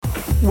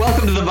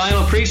Welcome to the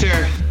Vinyl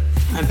Preacher.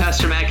 I'm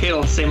Pastor Matt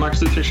Cadle, St.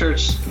 Mark's Lutheran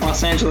Church,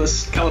 Los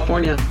Angeles,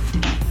 California.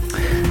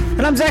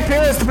 And I'm Zach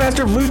Bayless, the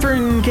pastor of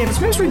Lutheran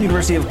Campus Ministry at the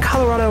University of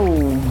Colorado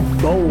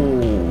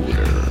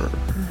Boulder.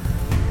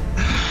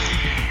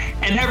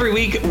 And every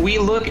week we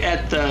look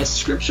at the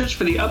scriptures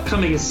for the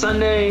upcoming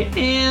Sunday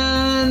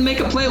and make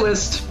a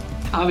playlist,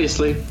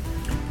 obviously.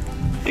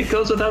 It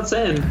goes without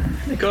saying.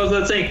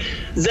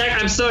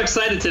 Zach, I'm so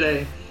excited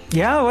today.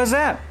 Yeah, what's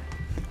that?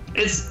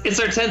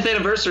 It's our 10th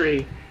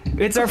anniversary.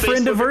 It's our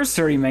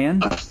friendiversary,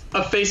 man.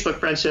 A Facebook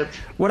friendship.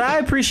 What I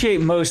appreciate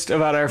most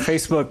about our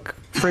Facebook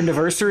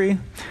friendiversary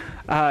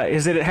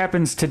is that it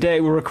happens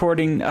today. We're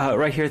recording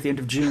right here at the end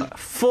of June.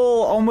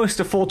 Almost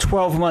a full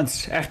 12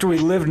 months after we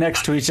lived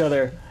next to each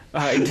other,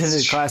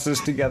 attended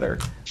classes together.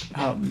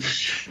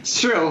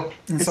 It's true.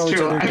 It's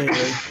true.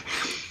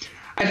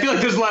 I feel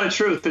like there's a lot of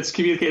truth that's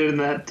communicated in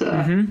that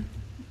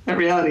that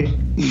reality.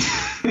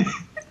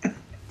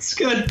 It's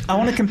good. I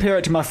want to compare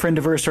it to my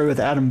friendiversary with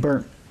Adam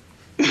Burnt.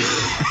 Is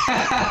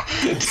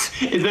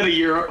that a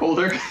year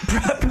older?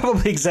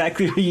 Probably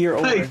exactly a year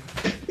older.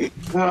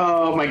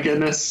 Oh my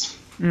goodness.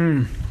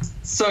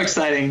 So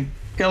exciting.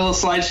 Got a little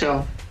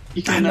slideshow.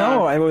 You can,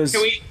 I know.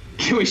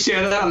 Can we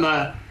share that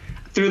on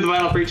through the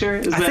Vinyl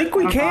Preacher? I think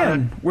we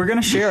can. We're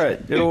going to share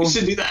it. We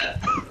should do that.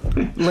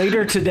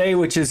 Later today,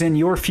 which is in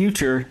your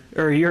future,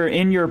 or you're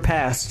in your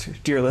past,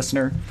 dear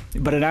listener,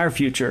 but in our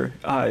future,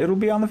 it'll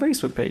be on the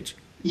Facebook page.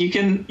 You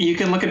can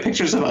look at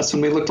pictures of us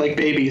when we looked like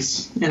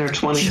babies in our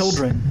 20s.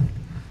 Children.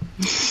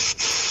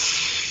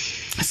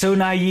 So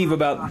naive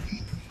about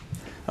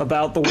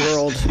the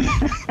world.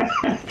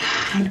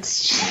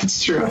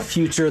 It's true. The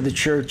future of the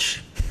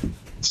church.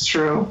 It's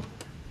true.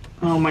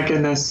 Oh my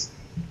goodness.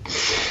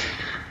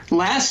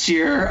 Last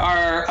year,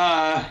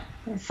 our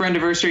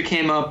friendiversary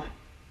came up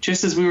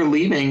just as we were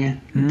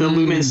leaving the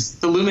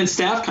Lumen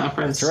Staff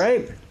Conference. That's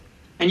right.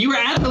 And you were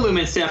at the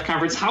Lumen Staff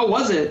Conference. How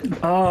was it?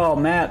 Oh,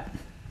 Matt,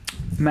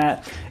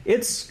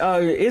 it's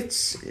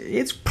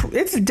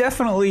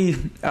definitely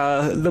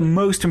the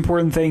most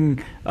important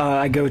thing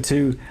I go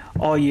to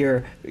all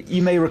year.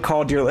 You may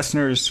recall, dear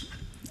listeners,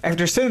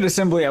 after Synod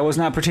Assembly, I was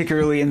not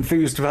particularly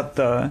enthused about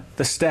the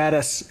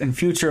status and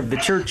future of the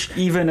church,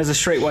 even as a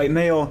straight white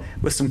male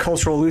with some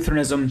cultural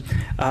Lutheranism.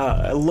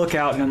 I look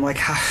out and I'm like,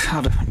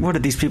 what do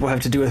these people have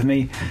to do with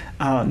me?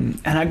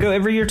 And I go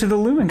every year to the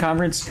Lumen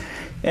Conference,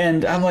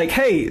 and I'm like,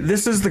 hey,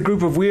 this is the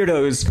group of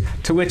weirdos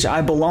to which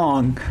I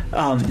belong,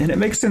 and it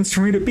makes sense for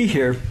me to be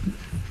here.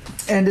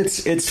 And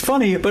it's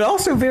funny, but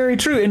also very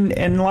true.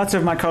 And lots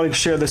of my colleagues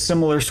share the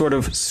similar sort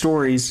of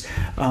stories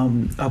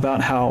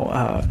about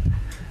how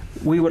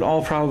we would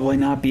all probably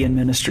not be in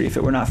ministry if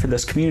it were not for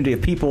this community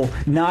of people,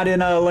 not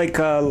in a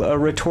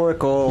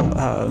rhetorical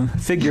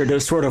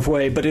figurative sort of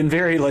way, but in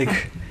very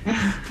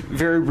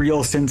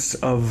real sense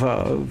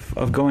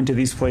of going to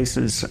these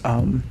places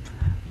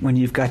when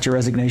you've got your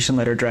resignation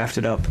letter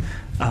drafted up,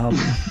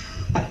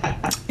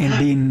 and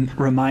being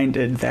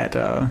reminded that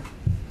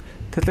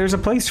there's a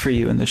place for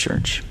you in the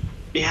church.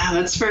 Yeah,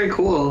 that's very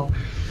cool.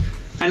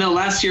 I know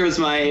last year was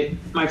my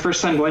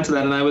first time going to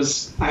that, and I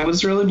was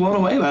really blown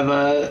away by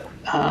the.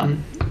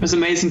 It was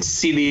amazing to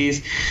see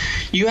these.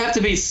 You have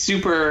to be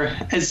super,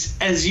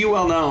 as you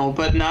well know,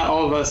 but not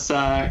all of us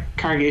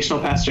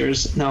congregational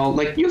pastors know.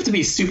 Like, you have to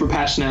be super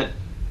passionate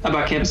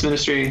about campus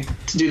ministry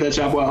to do that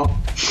job well.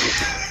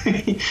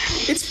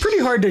 It's pretty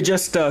hard to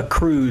just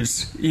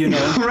cruise,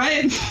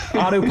 right?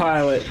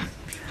 Autopilot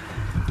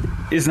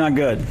is not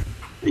good.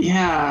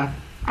 Yeah,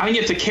 I mean,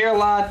 you have to care a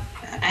lot.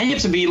 And you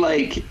have to be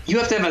you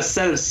have to have a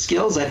set of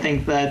skills, I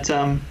think, that,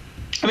 I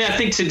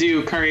think to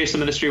do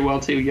congregational ministry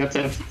well, too, you have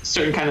to have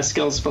certain kind of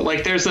skills. But,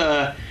 there's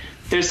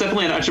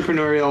definitely an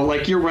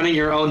entrepreneurial, you're running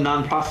your own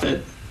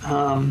nonprofit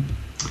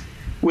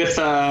with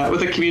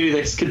a community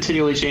that's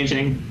continually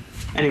changing.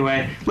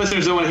 Anyway,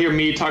 listeners don't want to hear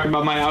me talk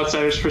about my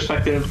outsider's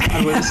perspective.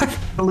 I was at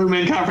the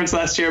Lumen Conference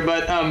last year,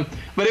 but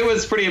it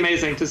was pretty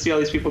amazing to see all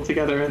these people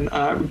together and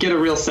get a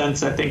real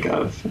sense, I think,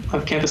 of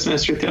campus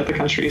ministry throughout the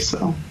country.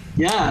 So,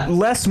 yeah.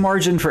 Less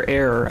margin for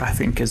error, I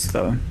think, is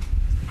the...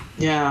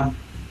 Yeah.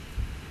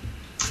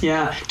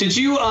 Yeah. Did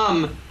you,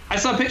 I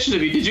saw pictures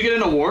of you. Did you get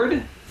an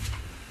award?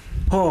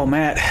 Oh,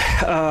 Matt.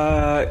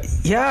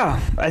 Yeah,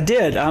 I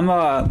did.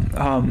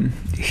 I'm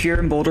here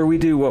in Boulder, we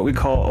do what we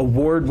call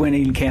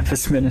award-winning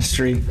campus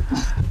ministry.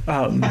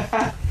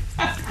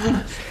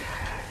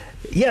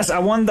 Yes, I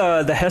won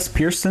the Hess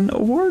Pearson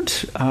Award,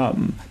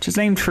 which is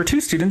named for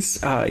two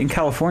students in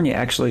California,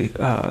 actually.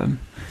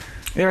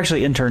 They were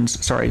actually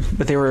interns, sorry,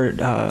 but they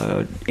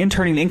were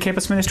interning in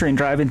campus ministry and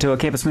driving to a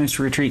campus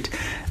ministry retreat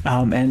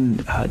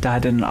and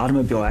died in an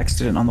automobile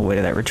accident on the way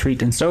to that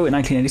retreat. And so in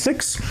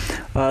 1986,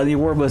 the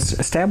award was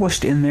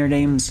established in their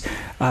names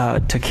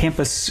to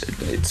campus.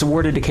 It's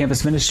awarded to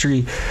campus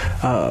ministry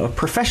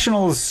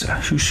professionals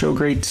who show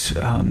great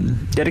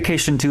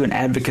dedication to and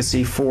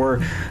advocacy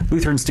for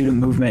Lutheran Student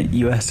Movement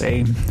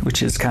USA,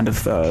 which is kind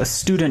of the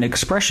student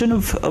expression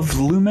of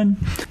Lumen.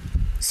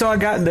 So I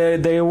got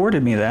they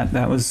awarded me that.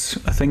 That was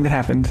a thing that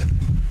happened.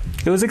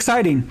 It was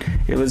exciting.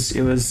 It was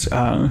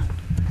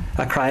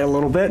I cried a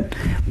little bit,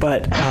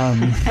 but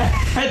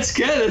That's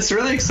good. It's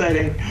really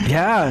exciting.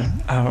 yeah.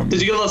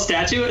 Did you get a little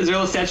statue? Is there a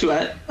little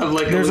statuette of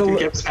like a Lutheran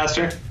campus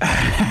pastor?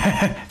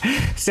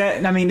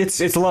 I mean,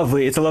 it's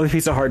lovely. It's a lovely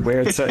piece of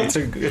hardware. It's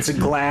a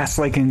glass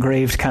like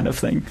engraved kind of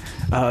thing.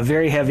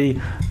 Very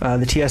heavy.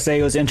 The TSA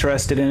was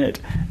interested in it,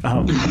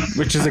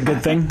 which is a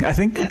good thing, I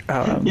think.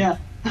 Yeah.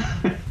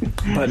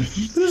 But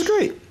it was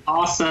great.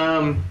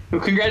 Awesome.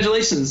 Well,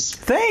 congratulations.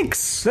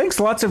 Thanks.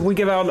 Lots of, we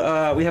give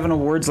out, we have an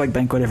awards like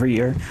banquet every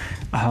year.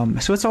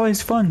 So it's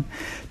always fun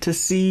to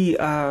see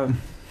our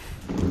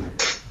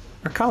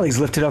colleagues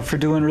lifted up for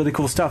doing really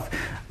cool stuff.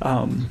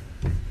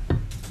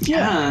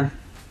 Yeah.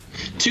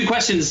 2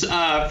 questions for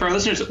our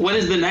listeners. When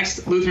is the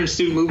next Lutheran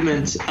Student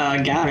Movement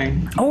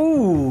gathering?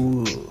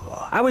 Oh,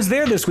 I was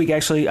there this week,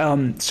 actually.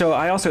 So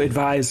I also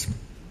advise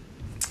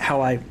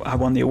how I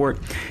won the award.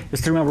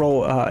 It's through my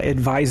role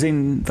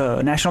advising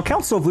the National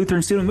Council of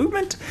Lutheran Student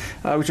Movement,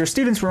 which are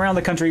students from around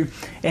the country,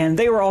 and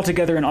they were all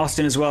together in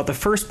Austin as well at the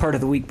first part of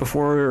the week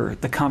before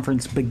the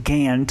conference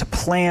began to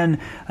plan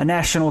a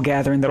national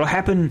gathering that'll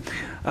happen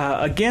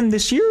again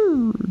this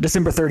year,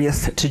 December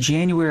 30th to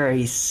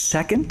January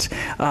 2nd,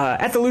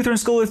 at the Lutheran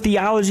School of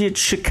Theology at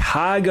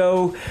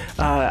Chicago,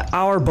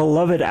 our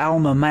beloved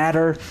alma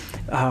mater,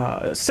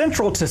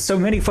 central to so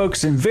many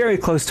folks and very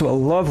close to a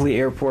lovely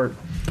airport.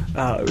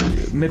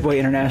 Midway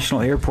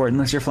International Airport,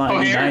 unless you're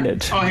flying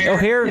United.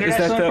 O'Hare is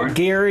that the Airport?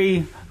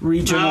 Gary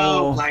Regional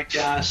Oh my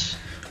gosh.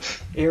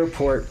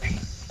 Airport.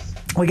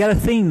 We got a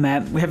theme,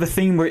 Matt. We have a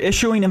theme. We're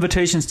issuing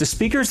invitations to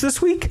speakers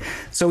this week,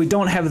 so we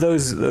don't have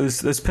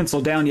those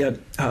penciled down yet.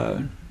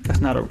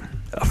 That's not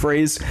a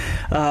phrase.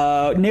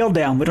 Nailed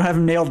down. We don't have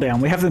them nailed down.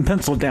 We have them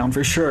penciled down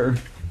for sure.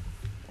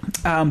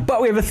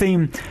 But we have a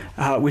theme,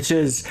 which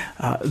is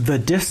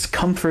the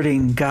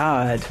discomforting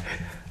God.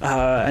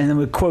 And then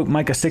we quote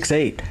Micah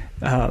 6:8.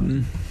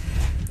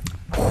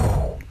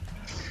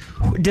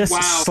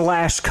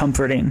 /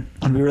 comforting.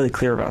 I'll be really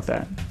clear about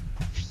that.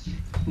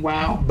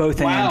 Wow.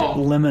 Both and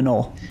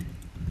liminal.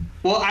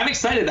 Well, I'm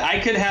excited. I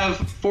could have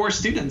 4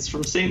 students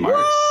from St. Mark's.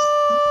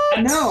 What?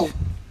 I know.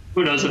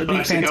 Who knows if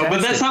I should go?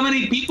 But that's how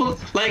many people.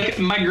 Like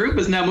my group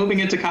is now moving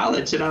into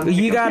college, and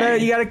you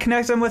gotta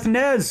connect them with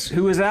Nez,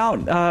 who was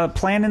out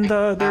planning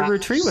the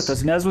retreat with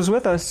us. Nez was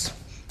with us.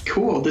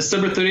 Cool.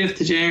 December 30th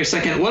to January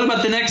 2nd. What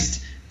about the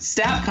next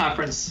staff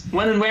conference?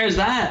 When and where is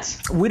that?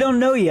 We don't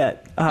know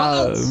yet.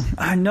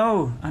 I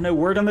know.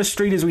 Word on the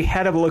street is we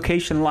had a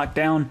location locked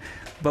down,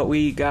 but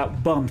we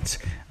got bumped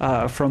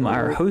from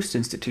our host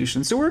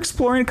institution. So we're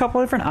exploring a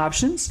couple of different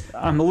options.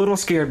 I'm a little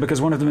scared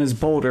because one of them is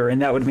Boulder,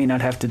 and that would mean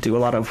I'd have to do a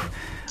lot of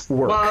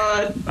work.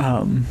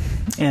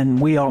 And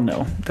we all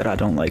know that I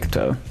don't like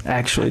to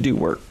actually do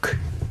work.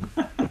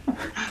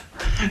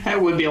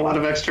 That would be a lot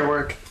of extra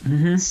work.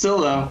 Mm-hmm. Still,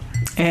 though.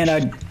 And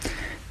I'd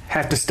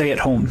have to stay at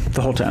home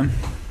the whole time.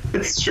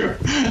 It's true.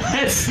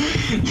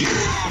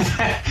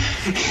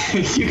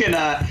 You can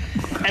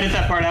edit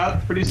that part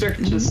out, producer.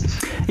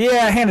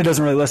 Yeah, Hannah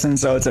doesn't really listen,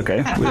 so it's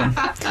okay.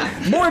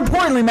 More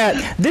importantly,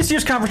 Matt, this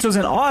year's conference was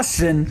in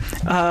Austin.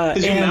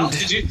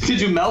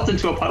 Did you melt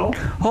into a puddle?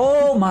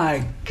 Oh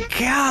my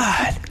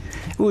God!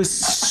 It was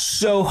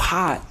so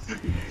hot.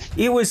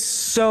 It was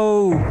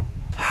so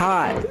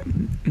hot,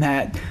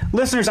 Matt.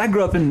 Listeners, I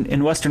grew up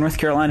in Western North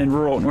Carolina, in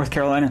rural North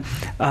Carolina,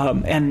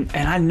 and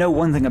I know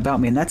one thing about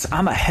me, and that's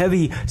I'm a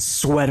heavy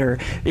sweater.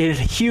 In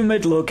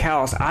humid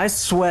locales, I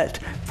sweat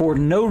for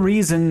no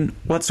reason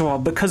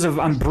whatsoever because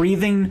I'm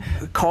breathing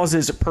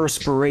causes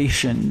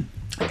perspiration.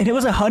 And it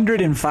was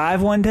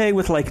 105 one day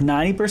with like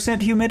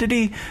 90%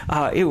 humidity.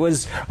 It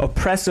was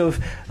oppressive.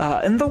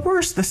 And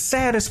the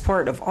saddest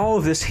part of all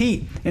of this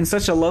heat in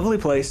such a lovely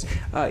place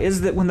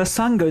is that when the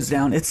sun goes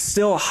down, it's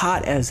still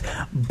hot as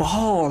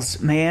balls,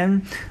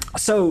 man.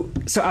 So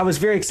I was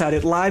very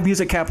excited. Live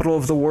music capital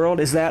of the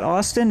world. Is that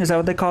Austin? Is that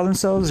what they call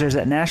themselves? Or is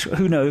that Nashville?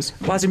 Who knows?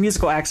 Lots of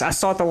musical acts. I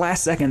saw at the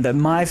last second that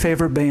my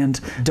favorite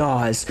band,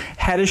 Dawes,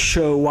 had a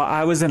show while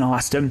I was in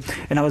Austin,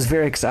 and I was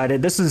very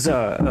excited. This is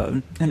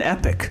an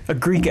epic, a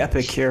Greek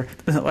epic here,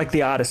 like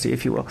the Odyssey,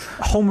 if you will.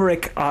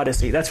 Homeric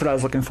Odyssey. That's what I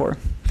was looking for.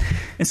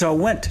 And so I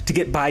went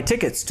to buy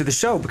tickets to the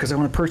show because I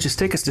want to purchase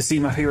tickets to see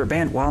my favorite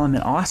band while I'm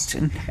in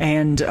Austin.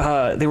 And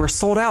they were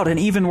sold out. And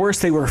even worse,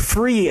 they were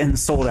free and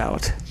sold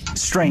out.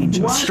 Strange.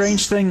 What?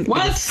 Strange thing.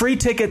 What? Free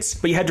tickets,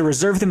 but you had to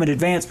reserve them in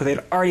advance, but they'd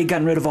already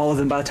gotten rid of all of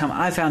them by the time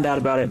I found out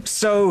about it.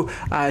 So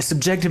I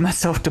subjected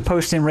myself to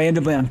posting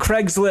randomly on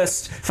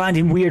Craigslist,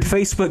 finding weird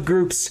Facebook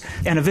groups,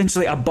 and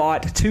eventually I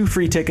bought 2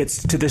 free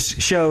tickets to this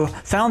show,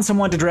 found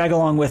someone to drag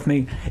along with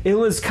me. It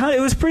was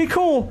pretty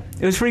cool.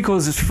 It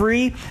was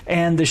free,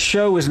 and the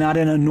show was not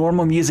in a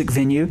normal music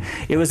venue.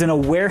 It was in a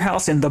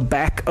warehouse in the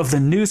back of the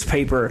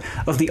newspaper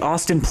of the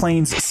Austin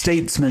Plains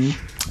Statesman,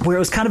 where it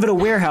was kind of in a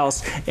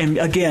warehouse, and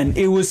again,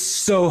 it was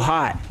so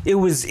hot. It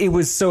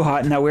was so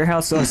hot in that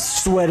warehouse. I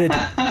sweated,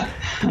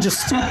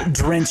 just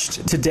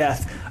drenched to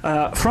death.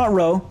 Front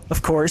row,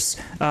 of course.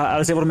 I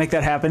was able to make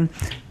that happen,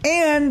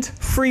 and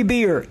free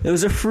beer. It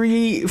was a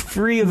free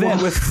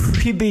event with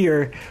free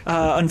beer.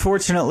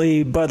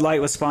 Unfortunately, Bud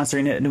Light was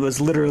sponsoring it, and it was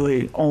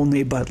literally only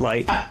only Bud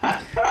Light.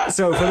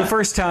 So for the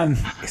first time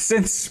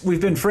since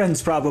we've been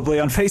friends, probably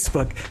on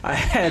Facebook, I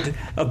had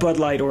a Bud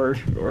Light or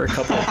a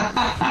couple.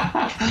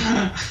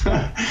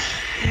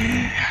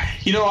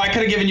 I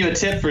could have given you a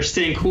tip for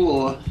staying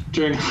cool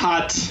during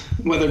hot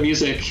weather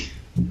music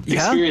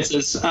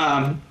experiences.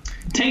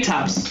 Tank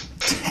tops.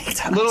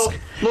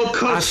 Little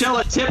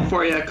Coachella tip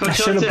for you. Coachella I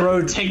should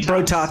have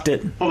bro-topped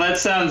it. Well, that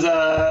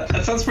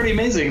sounds pretty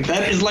amazing.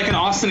 That is like an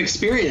Austin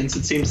experience,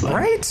 it seems like.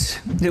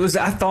 Right? It was.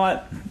 I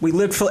thought we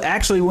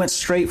went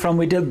straight from.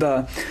 We did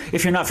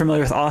if you're not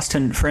familiar with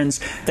Austin, friends,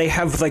 they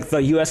have like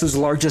the U.S.'s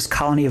largest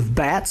colony of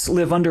bats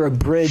live under a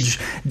bridge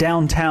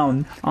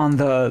downtown on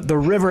the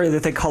river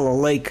that they call a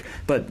lake,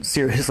 but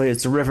seriously,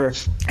 it's a river.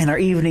 And our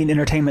evening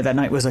entertainment that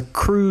night was a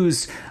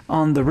cruise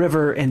on the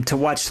river and to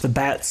watch the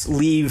bats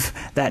leave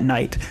that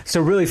night.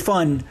 So really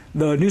fun.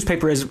 The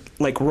newspaper is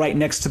like right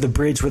next to the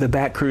bridge where the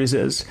bat cruise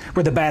is,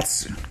 where the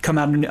bats come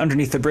out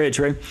underneath the bridge,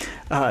 right?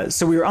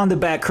 So we were on the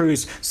bat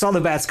cruise, saw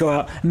the bats go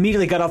out,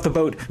 immediately got off the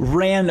boat,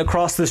 ran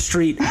across the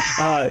street,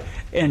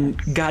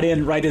 and got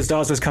in right as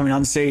Dawes was coming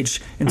on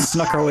stage and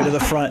snuck our way to the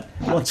front.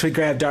 Once we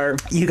grabbed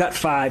you got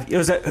 5. It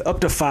was up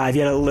to 5.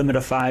 You had a limit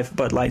of 5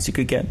 Bud Lights you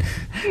could get.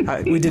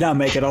 We did not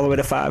make it all the way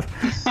to 5.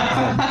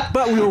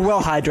 But we were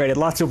well hydrated,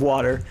 lots of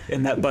water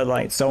in that Bud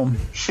Light. So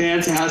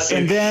fantastic.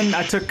 And then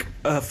I took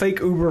a fake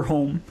Uber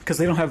home because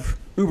they don't have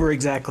Uber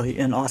exactly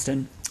in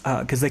Austin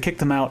because they kicked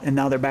them out and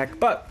now they're back.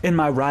 But in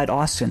my Ride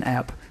Austin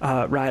app,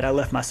 I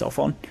left my cell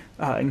phone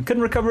and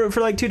couldn't recover it for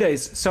like 2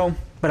 days.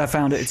 But I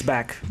found it. It's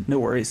back. No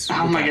worries.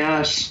 Oh my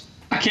gosh.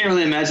 I can't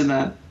really imagine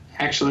that,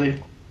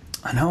 actually.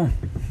 I know.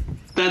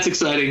 That's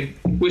exciting.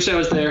 Wish I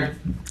was there.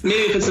 Maybe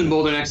if it's in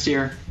Boulder next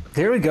year.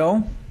 There we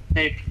go.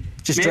 Hey,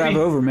 Just drive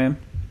over, man.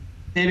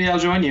 Maybe I'll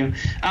join you.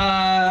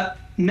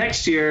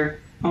 Next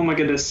year. Oh my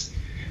goodness.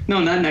 No,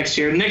 not next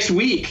year. Next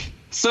week.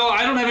 So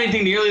I don't have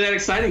anything nearly that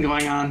exciting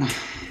going on.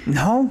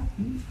 No?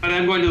 But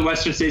I'm going to the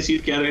Western States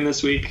Youth Gathering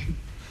this week.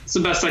 It's the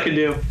best I can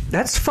do.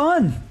 That's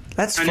fun.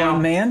 That's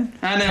fun, man.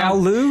 I know.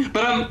 Kowloon.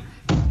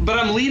 But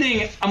I'm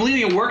leading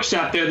a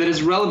workshop there that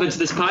is relevant to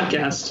this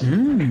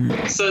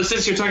podcast. So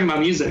since you're talking about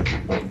music,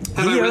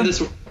 have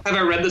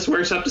I read this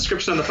workshop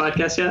description on the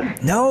podcast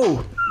yet?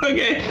 No.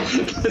 Okay.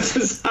 This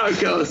is how it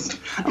goes.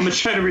 I'm going to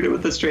try to read it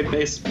with a straight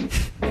face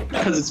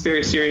because it's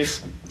very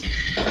serious.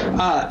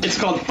 It's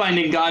called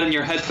Finding God in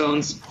Your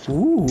Headphones.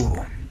 Ooh.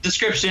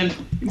 Description: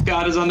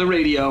 God is on the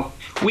radio.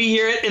 We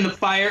hear it in the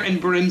fire and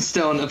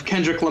brimstone of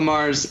Kendrick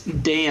Lamar's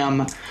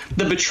Damn,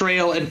 the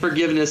betrayal and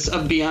forgiveness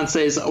of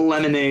Beyonce's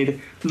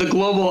Lemonade, the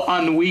global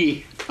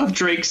ennui of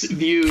Drake's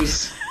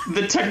Views,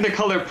 the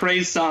Technicolor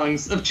praise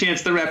songs of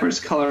Chance the Rapper's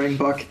coloring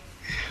book.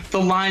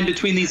 The line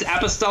between these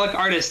apostolic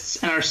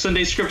artists and our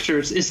Sunday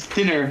scriptures is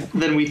thinner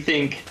than we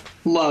think.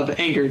 Love,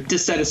 anger,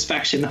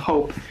 dissatisfaction,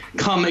 hope.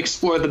 Come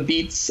explore the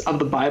beats of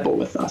the Bible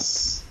with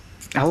us.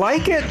 I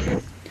like it.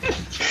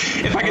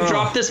 If I could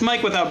drop this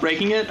mic without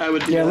breaking it, I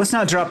would do that. Let's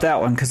not drop that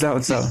one because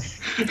that's all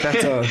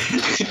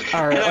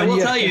right. And I will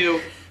tell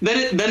you,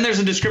 then there's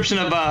a description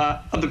of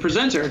the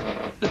presenter.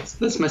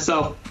 That's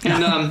myself.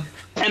 And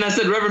I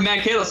said Reverend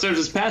Matt Cato serves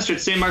as pastor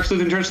at St. Mark's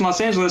Lutheran Church in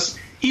Los Angeles.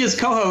 He is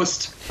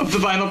co-host of the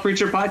Vinyl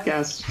Preacher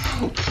podcast.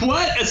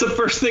 What? It's the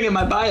first thing in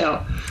my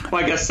bio.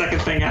 Well, I guess second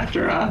thing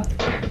after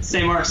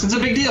St. Mark's. It's a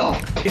big deal.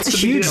 It's a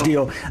huge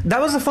deal. That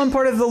was the fun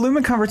part of the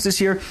Lumen Conference this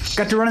year.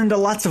 Got to run into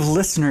lots of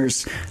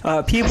listeners,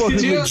 people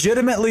who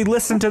legitimately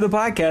listen to the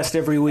podcast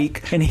every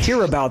week and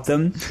hear about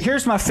them.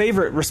 Here's my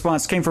favorite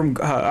response. Came from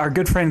our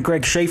good friend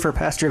Greg Schaefer,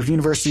 pastor of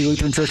University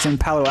Lutheran Church in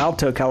Palo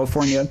Alto,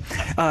 California.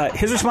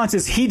 His response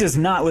is he does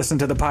not listen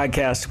to the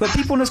podcast, but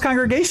people in his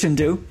congregation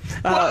do.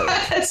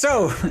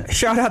 So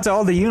shout out to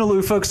all the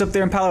Unilu folks up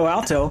there in Palo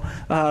Alto.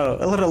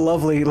 A lot of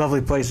lovely,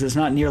 lovely places,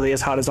 not nearly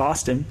as hot as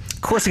Austin.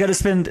 Of course, I got to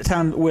spend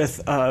time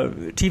with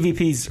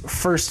TVP's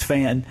first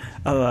fan,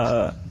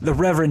 the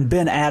Reverend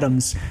Ben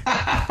Adams.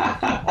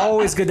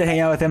 Always good to hang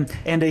out with him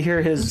and to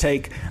hear his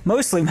take.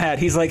 Mostly, Matt,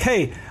 he's like,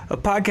 hey, a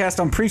podcast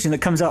on preaching that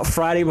comes out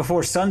Friday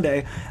before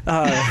Sunday.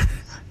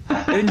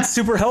 It's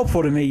super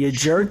helpful to me, you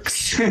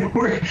jerks.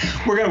 We're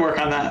going to work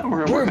on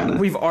that.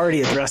 We've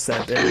already addressed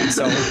that bit,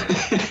 so...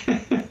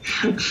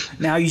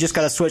 Now you just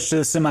got to switch to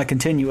the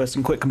semi-continuous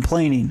and quit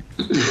complaining.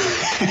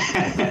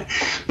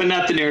 But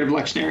not the narrative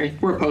lectionary.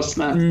 We're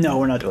posting that. No,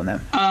 we're not doing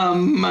that.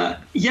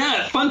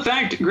 Yeah, fun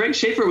fact, Greg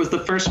Schaefer was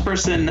the first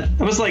person, it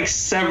was like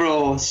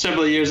several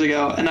years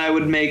ago, and I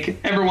would make,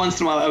 every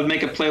once in a while, I would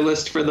make a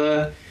playlist for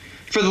the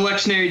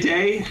lectionary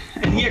day,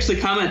 and he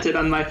actually commented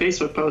on my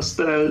Facebook post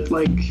that I was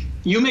like,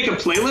 you make a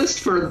playlist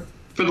for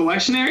the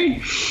lectionary?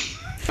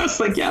 I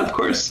was like, yeah, of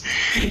course.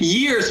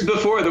 Years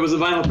before there was a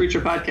Vinyl Preacher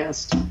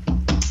podcast.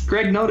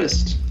 Greg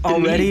noticed.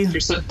 Already?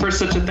 For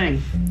such a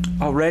thing.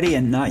 Already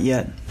and not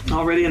yet.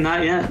 Already and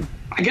not yet.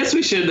 I guess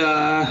we should,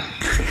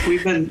 we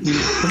can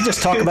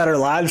just talk about our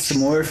lives some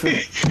more.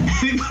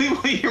 Anybody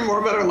want to hear more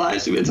about our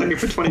lives? We've been talking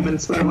for 20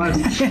 minutes about our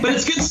lives. But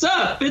it's good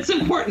stuff. It's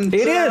important.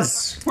 It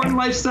is. Important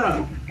life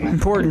stuff.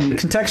 Important.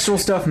 Contextual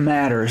stuff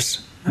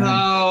matters.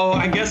 Oh,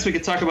 I guess we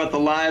could talk about the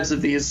lives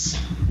of these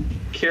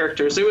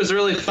characters. It was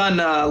really fun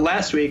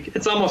last week.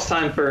 It's almost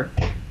time for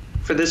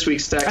this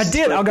week's text. I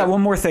did. I got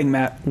one more thing,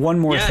 Matt. One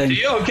more thing. Do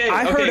you? Okay.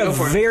 I heard a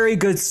very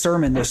good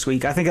sermon this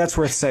week. I think that's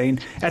worth saying.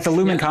 At the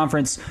Lumen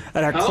Conference,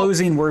 at our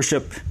closing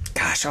worship.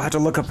 Gosh, I'll have to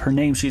look up her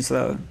name. She's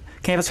the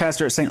campus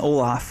pastor at St.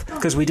 Olaf,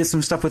 because we did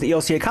some stuff with the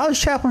ELCA college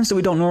chaplains that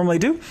we don't normally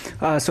do.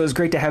 So it was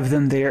great to have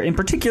them there. In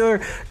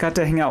particular, got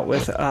to hang out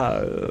with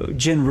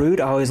Jen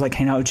Rude. I always like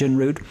hanging out with Jen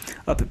Rude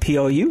up at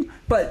PLU.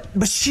 But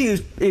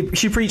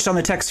she preached on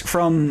the text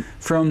from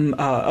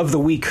of the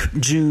week,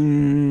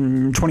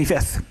 June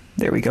 25th.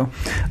 There we go.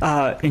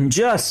 And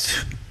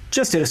just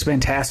did a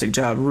fantastic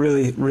job.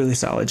 Really, really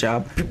solid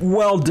job.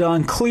 Well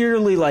done.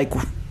 Clearly,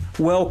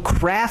 well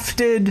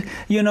crafted,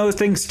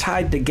 things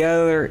tied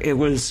together. It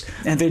was,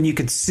 and then you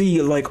could see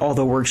all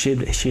the work she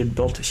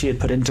had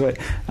put into it.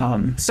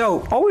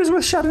 So always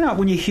worth shouting out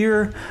when you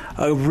hear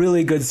a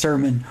really good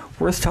sermon,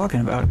 worth talking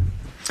about.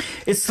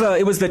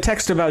 It was the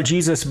text about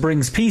Jesus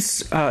brings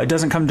peace. It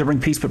doesn't come to bring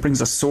peace, but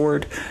brings a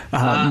sword.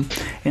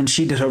 And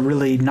she did a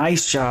really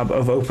nice job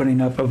of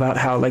opening up about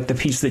how the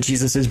peace that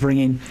Jesus is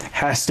bringing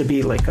has to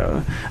be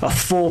a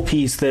full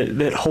peace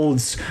that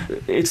holds.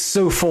 It's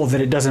so full that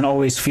it doesn't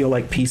always feel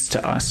like peace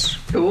to us.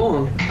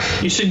 Cool.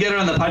 You should get her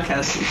on the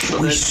podcast.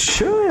 So we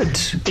should.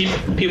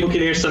 People can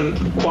hear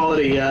some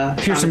quality.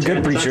 Hear some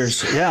good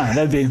preachers. Yeah,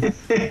 that'd be.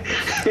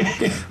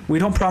 We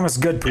don't promise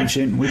good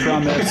preaching. We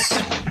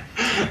promise.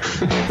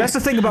 That's the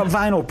thing about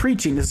vinyl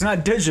preaching. It's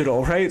not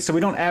digital, right? So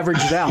we don't average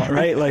it out,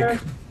 right?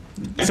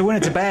 So when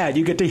it's bad,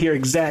 you get to hear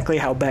exactly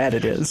how bad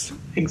it is.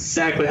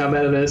 Exactly how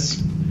bad it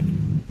is.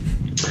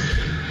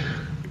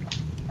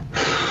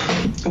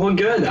 Well,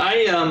 good.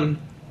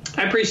 I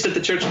preached at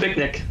the church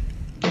picnic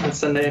on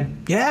Sunday.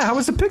 Yeah, how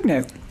was the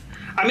picnic?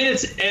 I mean,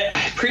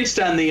 I preached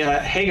on the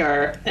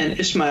Hagar and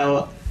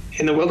Ishmael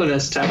in the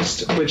wilderness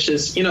text, which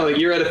is,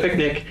 you're at a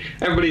picnic,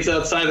 everybody's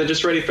outside, they're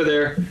just ready for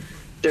their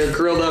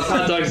grilled up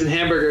hot dogs and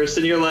hamburgers,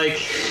 and you're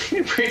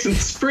preaching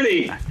this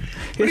pretty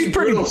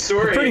brutal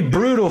story. Pretty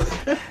brutal.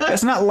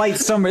 That's not light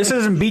summer. This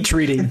isn't beach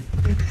reading.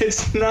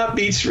 It's not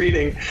beach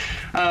reading.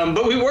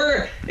 But we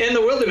were in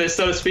the wilderness,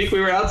 so to speak. We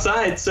were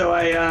outside, so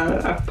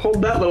I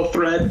pulled that little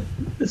thread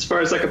as far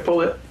as I could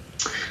pull it,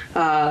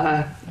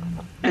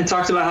 and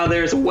talked about how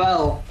there's a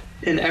well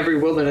in every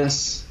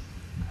wilderness.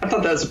 I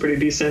thought that was pretty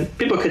decent.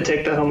 People could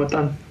take that home with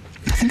them.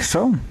 I think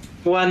so.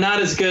 Well, not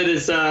as good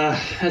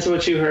as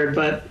what you heard,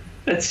 but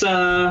it's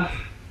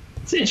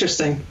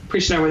interesting.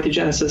 Preaching our way through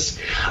Genesis.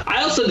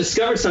 I also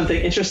discovered something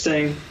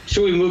interesting.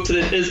 Should we move to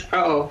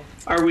the?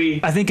 Are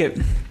we? I think it.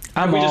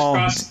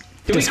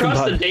 Did we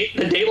cross the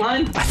date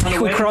line? I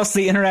think we crossed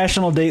the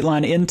international date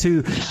line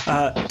into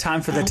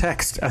time for the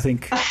text. I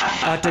think I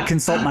have to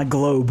consult my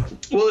globe.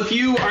 Well, if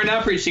you are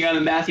not preaching on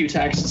the Matthew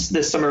texts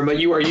this summer, but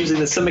you are using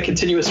the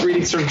semi-continuous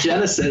readings from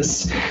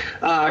Genesis,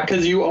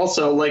 because you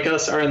also, like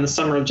us, are in the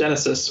summer of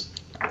Genesis.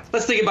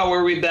 Let's think about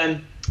where we've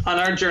been on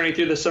our journey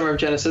through the summer of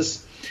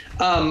Genesis.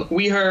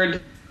 We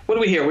heard, what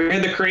did we hear? We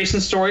heard the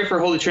creation story for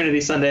Holy Trinity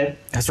Sunday.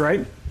 That's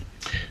right.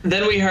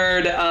 Then we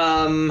heard,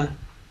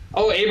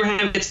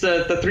 Abraham gets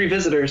the three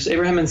visitors.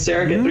 Abraham and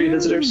Sarah get three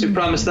visitors who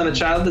promised them a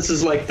child. This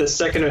is the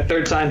second or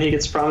third time he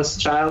gets promised a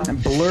child. A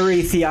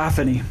blurry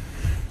theophany.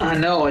 I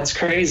know, it's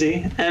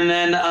crazy. And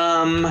then,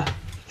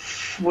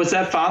 was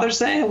that Father's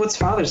Day? What's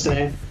Father's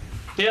Day?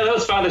 Yeah, that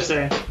was Father's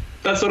Day.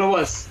 That's what it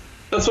was.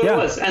 That's what it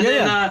was. And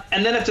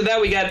then after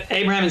that, we got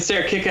Abraham and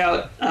Sarah kick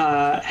out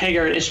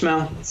Hagar and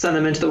Ishmael, send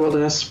them into the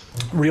wilderness.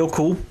 Real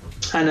cool.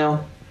 I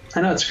know,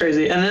 it's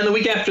crazy. And then the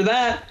week after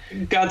that,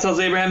 God tells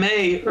Abraham,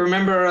 hey,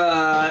 remember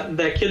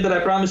that kid that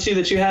I promised you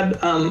that you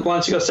had? Why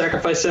don't you go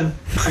sacrifice him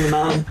on the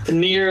mountain? The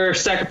near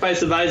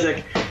sacrifice of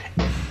Isaac.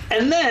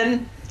 And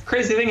then,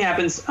 crazy thing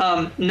happens,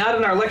 not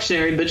in our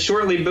lectionary, but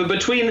shortly, but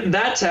between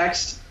that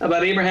text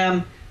about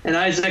Abraham and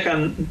Isaac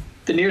on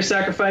the near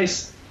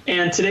sacrifice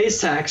and today's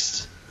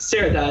text,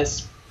 Sarah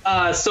dies.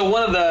 So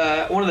one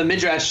of the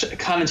midrash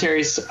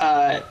commentaries,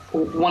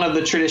 one of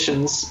the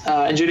traditions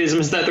in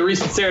Judaism is that the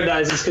reason Sarah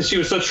dies is because she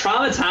was so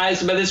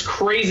traumatized by this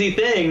crazy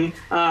thing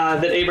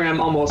that Abraham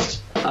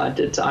almost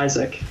did to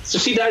Isaac. So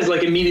she dies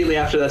immediately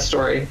after that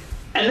story.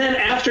 And then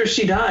after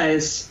she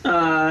dies,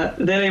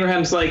 then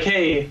Abraham's like,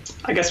 hey,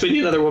 I guess we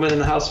need another woman in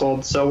the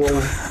household. So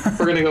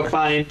we're gonna go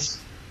find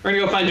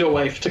you a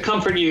wife to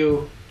comfort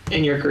you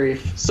in your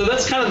grief. So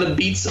that's kind of the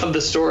beats of the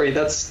story.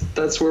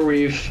 That's where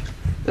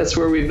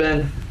we've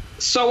been.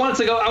 So I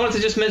wanted to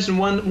just mention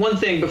one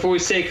thing before we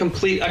say a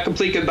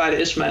complete goodbye to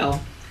Ishmael.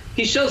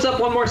 He shows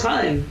up one more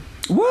time.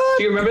 What?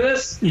 Do you remember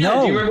this? No.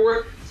 Yeah, do you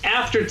remember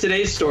after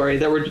today's story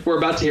that we're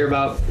about to hear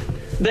about?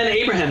 Then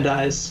Abraham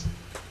dies,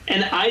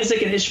 and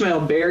Isaac and Ishmael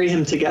bury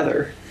him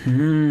together.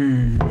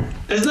 Isn't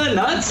that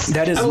nuts?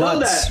 That is nuts. I love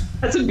that.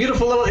 That's a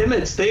beautiful little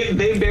image. They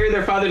bury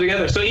their father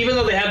together. So even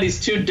though they have these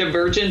two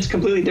divergent,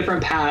 completely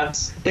different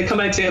paths, they come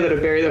back together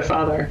to bury their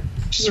father.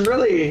 Which is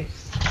really...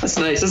 That's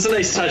nice. That's a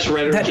nice touch,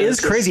 right? That is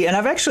crazy. And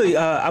I've actually,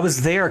 I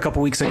was there a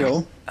couple weeks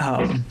ago.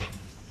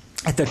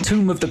 at the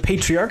Tomb of the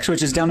Patriarchs,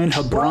 which is down in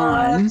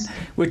Hebron,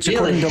 which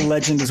according to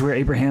legend is where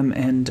Abraham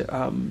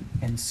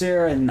and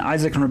Sarah and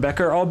Isaac and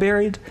Rebecca are all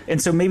buried.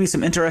 And so maybe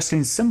some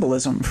interesting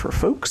symbolism for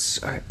folks,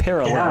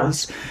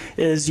 parallels,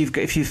 is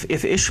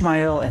if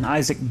Ishmael and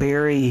Isaac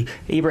bury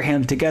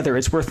Abraham together,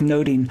 it's worth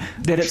noting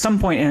that at some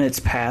point in its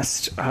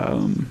past,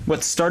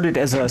 what started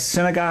as a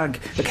synagogue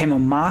became a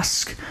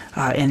mosque,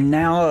 and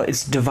now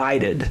it's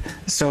divided.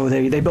 So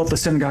they built the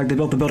synagogue, they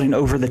built the building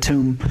over the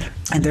tomb,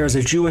 and there's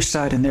a Jewish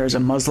side and there's a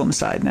Muslim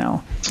side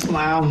now.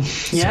 Wow.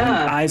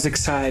 Yeah. So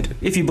Isaac's side,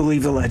 if you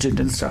believe the legend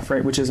and stuff,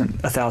 right, which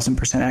isn't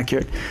 1,000%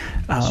 accurate.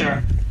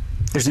 Sure.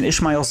 There's an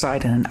Ishmael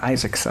side and an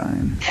Isaac side.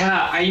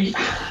 Yeah, I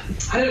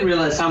didn't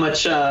realize how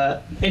much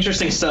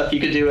interesting stuff you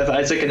could do with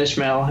Isaac and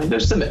Ishmael.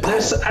 There's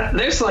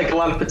like a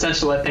lot of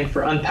potential, I think,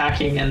 for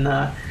unpacking. And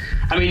I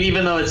mean,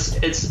 even though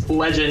it's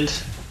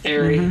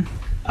legendary,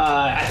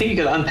 I think you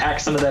could unpack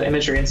some of that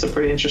imagery in some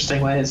pretty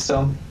interesting ways.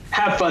 So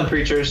have fun,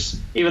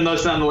 preachers, even though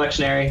it's not in the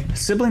lectionary.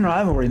 Sibling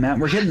rivalry, Matt.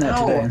 We're getting that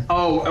today.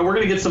 Oh, we're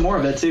going to get some more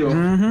of it, too.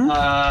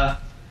 We're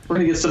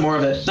going to get some more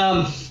of it.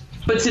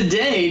 But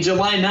today,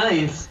 July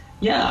 9th,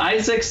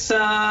 Isaac's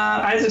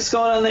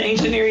going on the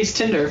ancient Near East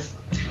Tinder.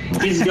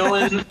 He's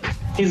going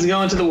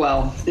to the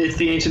well. It's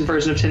the ancient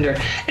version of Tinder.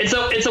 It's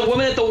a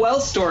woman at the well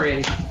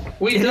story.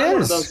 We did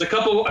one of those a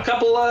couple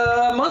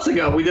months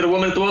ago. We did a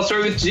woman at the well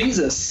story with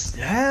Jesus.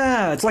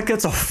 Yeah, it's like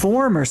it's a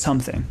form or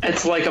something.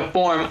 It's like a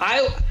form.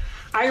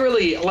 I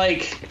really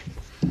like.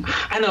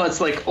 I know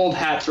it's like old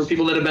hats for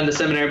people that have been to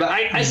seminary, but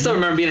I still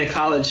remember being in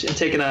college and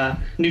taking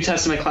a New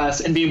Testament class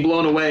and being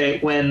blown away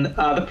when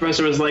the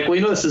professor was like,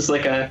 "Well, this is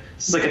like a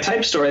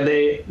type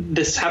story.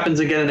 This happens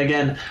again and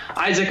again.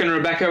 Isaac and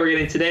Rebecca we're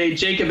getting today,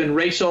 Jacob and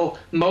Rachel,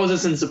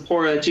 Moses and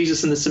Zipporah,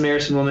 Jesus and the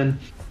Samaritan woman."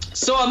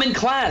 So I'm in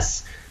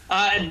class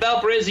at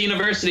Valparaiso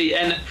University,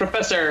 and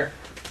Professor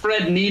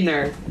Fred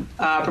Niedner,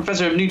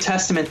 professor of New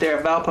Testament there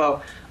at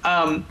Valpo,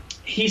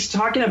 he's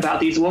talking about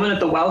these women at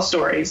the well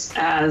stories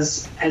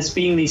as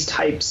being these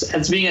types,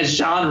 as being a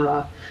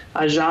genre,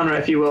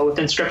 if you will,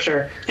 within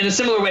Scripture. In a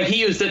similar way, he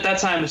used it at that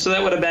time, so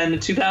that would have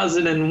been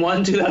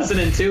 2001,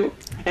 2002.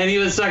 And he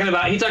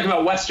talked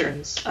about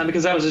Westerns,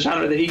 because that was a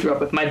genre that he grew up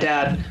with. My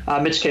dad,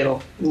 Mitch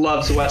Cadle,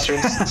 loves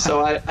Westerns,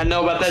 so I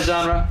know about that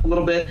genre a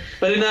little bit.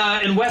 But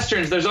in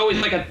Westerns, there's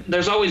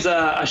always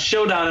a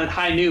showdown at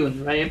high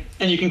noon, right?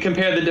 And you can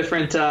compare the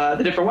different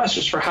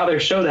Westerns for how their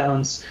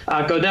showdowns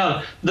go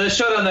down. The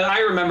showdown that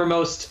I remember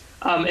most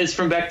is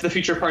from Back to the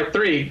Future Part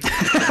 3.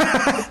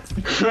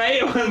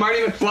 Right? When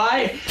Marty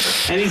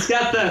McFly, and he's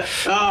got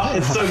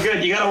it's so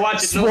good. You got to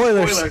watch it. No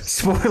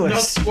spoilers. No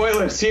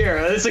spoilers here.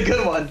 It's a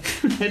good one.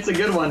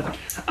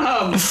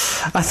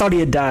 I thought he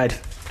had died.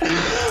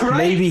 Right?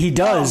 Maybe he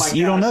does.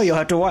 You don't know. You'll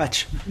have to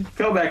watch.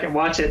 Go back and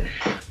watch it.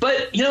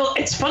 But,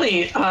 it's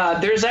funny.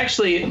 There's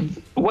actually,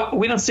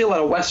 we don't see a lot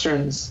of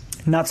Westerns.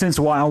 Not since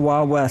Wild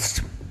Wild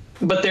West.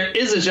 But there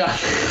is a genre.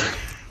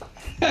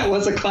 That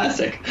was a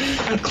classic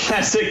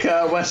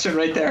Western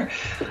right there.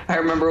 I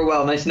remember it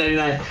well,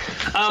 1999.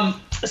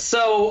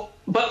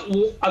 But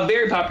a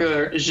very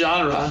popular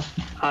genre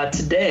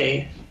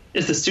today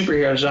is the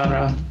superhero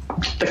genre,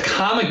 the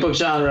comic book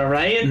genre,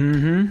 right?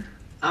 Mm-hmm.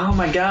 Oh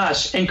my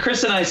gosh! And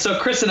Chris and I,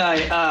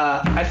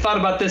 I thought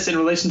about this in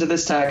relation to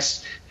this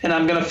text, and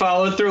I'm going to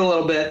follow it through a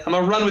little bit. I'm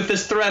going to run with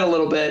this thread a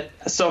little bit.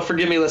 So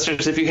forgive me,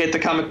 listeners, if you hate the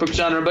comic book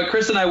genre. But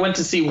Chris and I went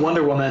to see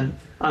Wonder Woman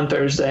on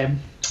Thursday.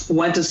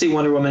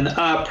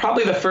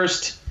 Probably the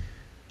first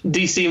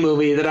DC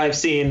movie that I've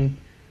seen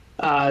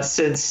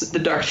since the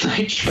Dark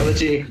Knight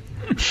trilogy.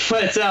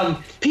 But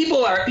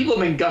people have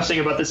been gushing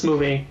about this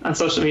movie on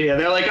social media.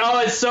 They're like, "Oh,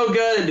 it's so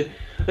good.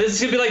 This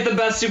is gonna be like the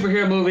best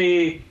superhero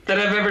movie that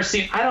I've ever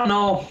seen." I don't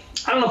know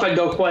if I'd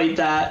go quite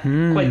that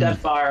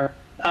far.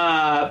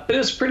 But it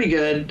was pretty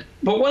good.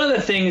 But one of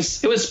the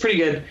things, it was pretty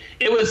good.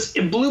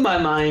 It blew my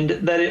mind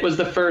that it was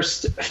the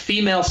first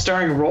female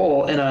starring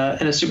role in a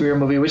superhero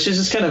movie, which is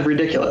just kind of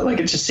ridiculous. Like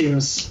it just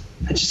seems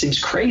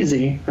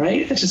crazy,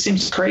 right? It just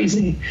seems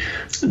crazy.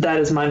 That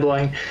is mind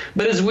blowing.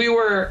 But as we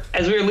were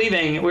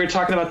leaving, we were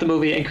talking about the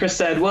movie, and Chris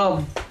said,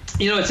 "Well,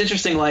 it's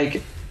interesting,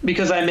 like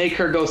because I make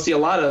her go see a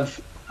lot of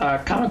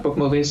comic book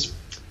movies."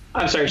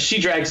 I'm sorry, she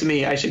drags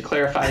me. I should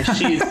clarify.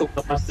 She's the one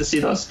that wants to see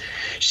those.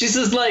 She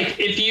says, like,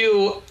 if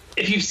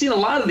you've seen a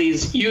lot of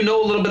these, you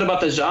know a little bit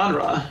about the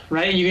genre,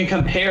 right? You can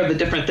compare the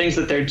different things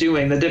that they're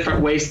doing, the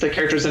different ways the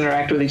characters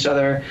interact with each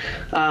other,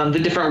 the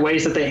different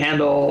ways that they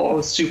handle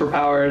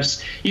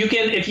superpowers. You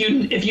can, if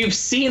you've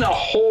seen a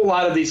whole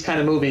lot of these kind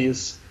of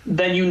movies,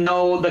 then you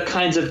know the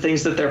kinds of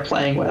things that they're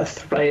playing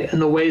with, right?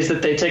 And the ways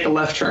that they take a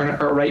left turn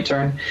or a right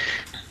turn.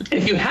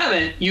 If you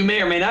haven't, you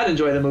may or may not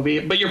enjoy the movie,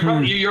 but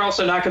you're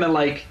also not going to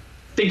like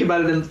think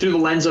about it through the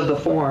lens of the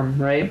form,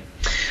 right?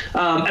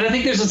 And I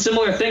think there's a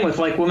similar thing with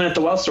like Women at the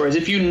Well stories.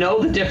 If you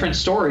know the different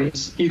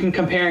stories, you can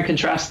compare and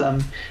contrast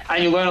them,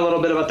 and you learn a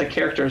little bit about the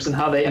characters and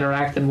how they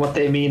interact and what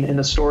they mean in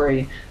the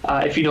story.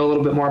 If you know a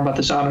little bit more about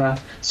the genre,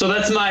 so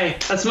that's my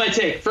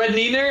take. Fred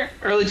Niedner,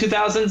 early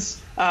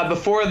 2000s,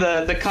 before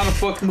the comic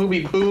book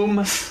movie boom,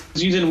 was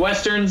using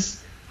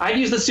westerns. I'd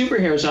use the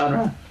superhero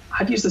genre.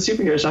 I've used the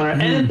superhero genre,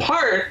 and in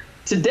part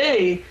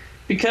today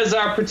because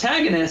our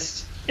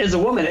protagonist is a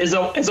woman, is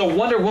a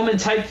Wonder Woman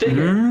type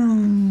figure.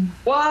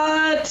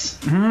 What?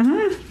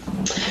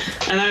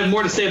 And I have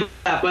more to say about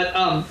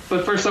that,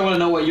 but first I want to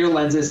know what your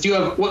lens is. Do you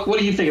have what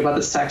do you think about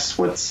this text?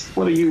 What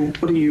do you?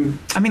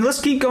 I mean,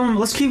 let's keep going.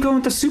 Let's keep going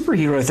with the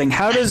superhero thing.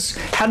 How does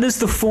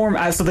the form?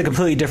 I have something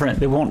completely different.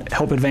 They won't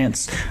help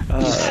advance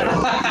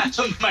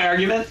my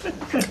argument.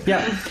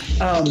 Yeah.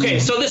 Okay,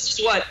 so this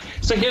is what.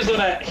 So here's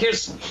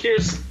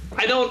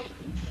I don't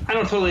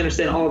totally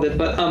understand all of it,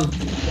 but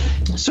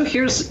so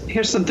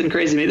here's something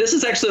crazy to me. This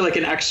is actually like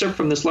an excerpt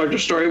from this larger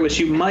story, which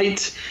you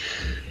might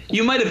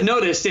have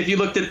noticed if you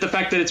looked at the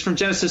fact that it's from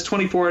Genesis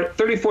 34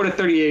 to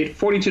 38,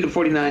 42 to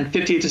 49,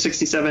 58 to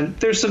 67.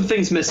 There's some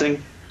things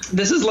missing.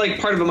 This is like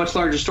part of a much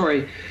larger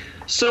story.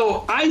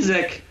 So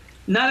Isaac,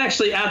 not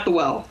actually at the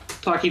well,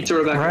 talking to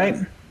Rebecca. Right.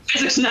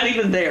 Isaac's not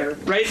even there,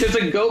 right? There's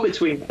a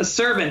go-between, a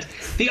servant.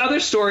 The other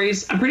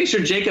stories, I'm pretty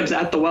sure Jacob's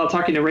at the well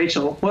talking to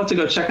Rachel. We'll have to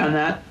go check on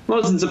that.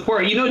 Moses and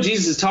Zipporah. You know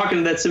Jesus is talking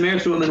to that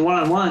Samaritan woman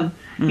one-on-one.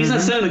 He's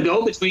not sending a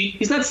go-between.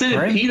 He's not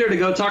sending Peter to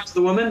go talk to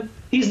the woman.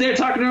 He's there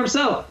talking to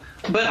himself.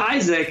 But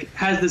Isaac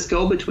has this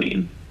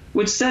go-between,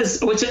 which says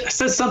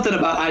something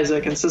about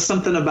Isaac and says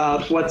something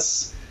about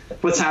what's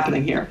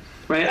happening here,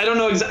 right? I don't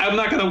know. I'm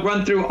not going to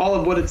run through all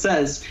of what it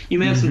says. You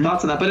may have some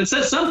thoughts on that, but it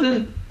says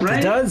something, right?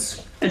 It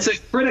does. It's a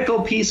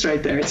critical piece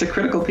right there. It's a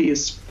critical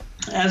piece.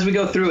 As we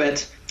go through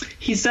it,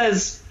 he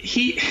says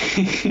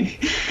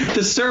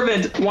the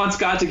servant wants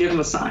God to give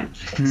him a sign.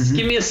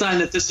 Give me a sign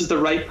that this is the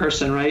right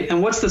person, right?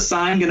 And what's the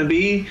sign going to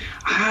be?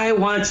 I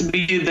want it to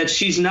be that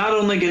she's not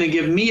only going to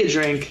give me a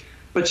drink,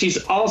 but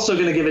she's also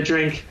going to give a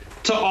drink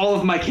to all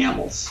of my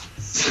camels.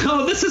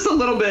 So this is a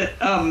little bit,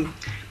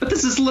 but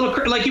this is a little,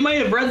 like you might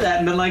have read that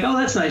and been like, oh,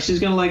 that's nice. She's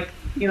going to like,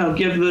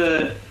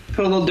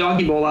 put a little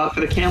doggy bowl out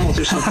for the camels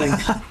or something.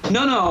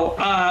 No.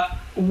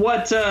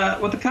 What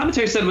the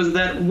commentary said was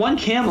that one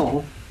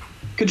camel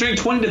could drink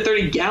 20 to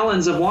 30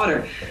 gallons of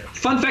water.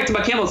 Fun fact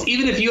about camels,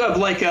 even if you have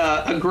like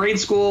a grade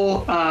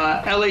school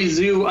LA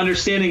Zoo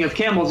understanding of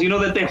camels, you know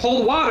that they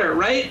hold water,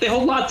 right? They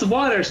hold lots of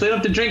water, so they don't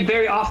have to drink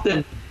very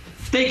often.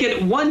 They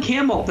get one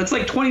camel that's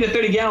like 20 to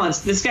 30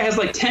 gallons. This guy has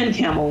like 10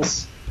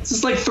 camels. This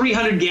is like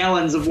 300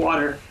 gallons of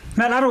water.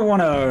 Man, I don't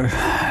want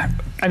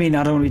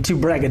to be too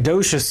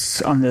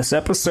braggadocious on this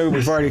episode.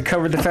 We've already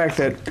covered the fact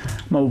that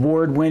I'm an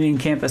award-winning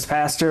campus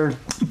pastor,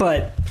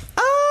 but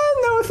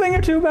I know a thing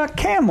or two about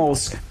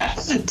camels.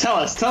 Tell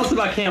us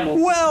about camels.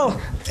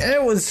 Well,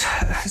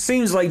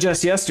 seems like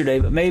just yesterday,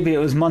 but maybe it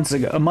was a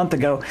month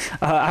ago.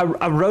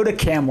 I rode a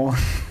camel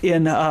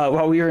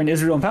while we were in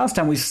Israel and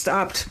Palestine. We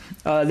stopped.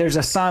 There's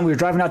a sign. We were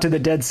driving out to the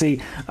Dead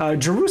Sea.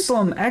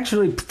 Jerusalem,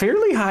 actually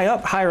fairly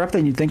higher up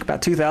than you'd think,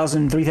 about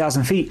 2,000,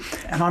 3,000 feet.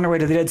 And on our way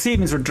to the Dead Sea, it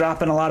means we're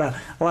dropping a lot of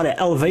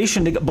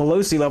elevation to get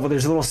below sea level.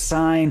 There's a little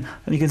sign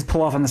that you can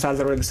pull off on the side of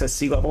the road that says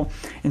sea level.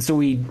 And so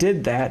we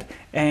did that.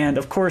 And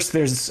of course,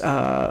 there's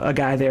a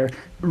guy there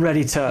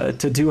ready to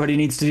do what he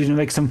needs to do to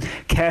make some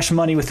cash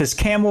money with his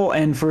camel.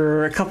 And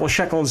for a couple of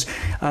shekels,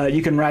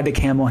 you can ride the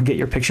camel and get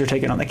your picture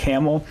taken on the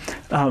camel.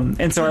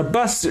 And so our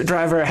bus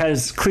driver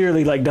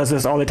clearly does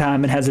this all the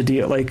time and has a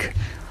deal,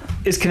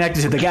 is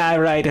connected to the guy,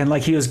 right? And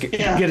he was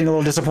getting a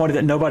little disappointed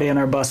that nobody on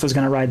our bus was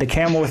going to ride the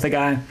camel with the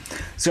guy.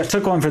 So I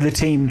took one for the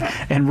team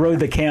and rode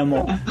the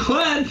camel.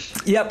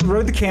 What? Yep,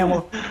 rode the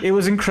camel. It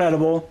was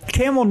incredible.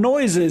 Camel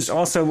noises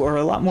also are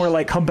a lot more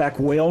like humpback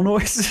whale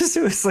noises.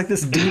 It was like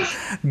this deep,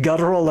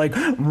 guttural, like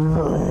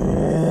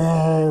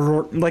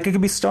it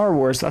could be Star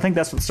Wars. I think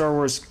that's what Star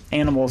Wars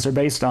animals are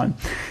based on.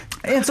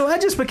 And so I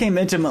just became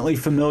intimately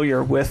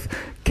familiar with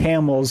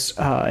camels,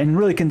 and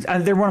really,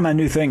 they're one of my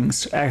new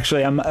things.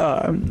 Actually,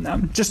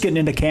 I'm just getting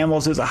into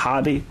camels as a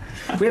hobby.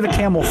 We have a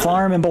camel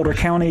farm in Boulder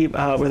County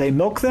where they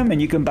milk them,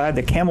 and you can buy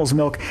the camel's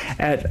milk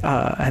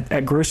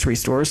at grocery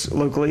stores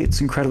locally.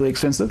 It's incredibly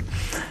expensive.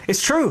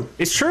 It's true.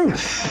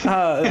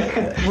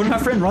 One of my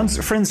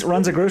friends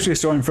runs a grocery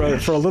store, and for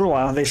a little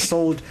while they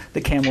sold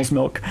the camel's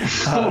milk.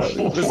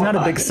 It was not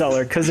a big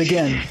seller because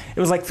again, it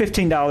was like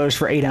 $15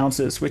 for 8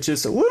 ounces, which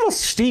is a little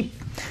steep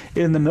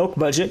in the milk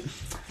budget.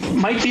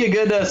 Might be a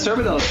good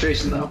sermon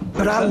illustration, though.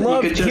 But I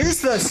love.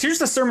 Here's the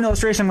sermon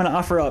illustration I'm going to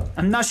offer up.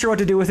 I'm not sure what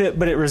to do with it,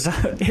 but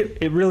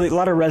it really a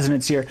lot of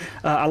resonance here.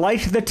 I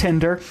liked the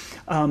Tinder,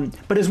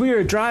 but as we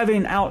were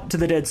driving out to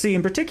the Dead Sea,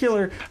 in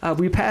particular,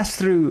 we passed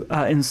through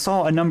and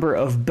saw a number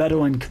of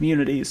Bedouin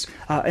communities.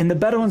 And the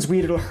Bedouins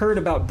we had heard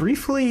about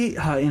briefly,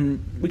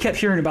 and we kept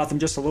hearing about them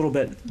just a little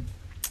bit.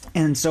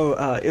 And so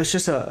it was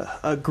just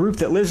a group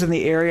that lives in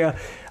the area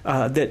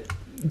that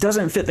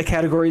doesn't fit the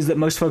categories that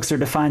most folks are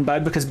defined by,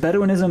 because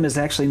Bedouinism is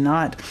actually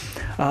not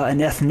an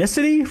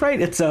ethnicity, right?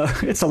 It's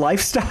a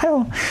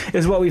lifestyle,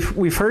 is what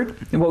we've heard,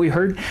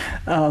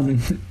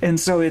 and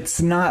so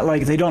it's not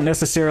like they don't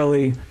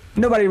necessarily.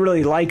 Nobody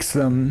really likes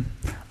them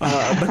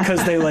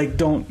because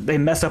they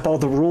mess up all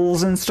the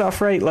rules and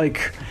stuff, right?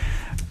 Like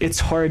it's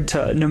hard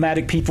to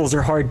nomadic peoples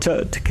are hard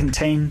to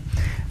contain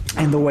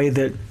in the way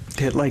that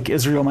like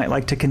Israel might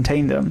like to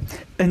contain them.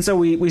 And so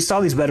we saw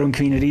these Bedouin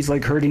communities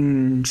like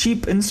herding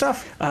sheep and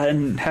stuff,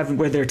 and having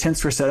where their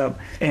tents were set up.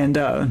 And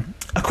a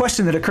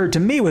question that occurred to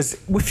me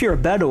was, if you're a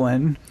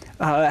Bedouin,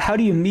 how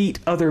do you meet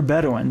other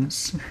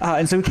Bedouins?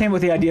 And so we came up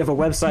with the idea of a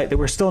website that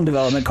we're still in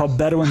development called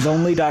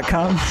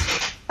BedouinsOnly.com.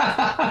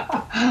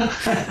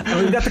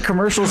 We've got the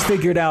commercials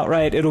figured out,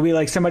 right? It'll be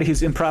like somebody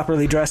who's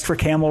improperly dressed for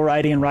camel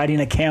riding and riding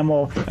a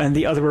camel, and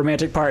the other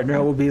romantic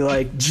partner will be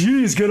like,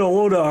 geez, get a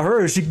load of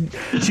her. She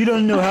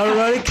doesn't know how to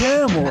ride a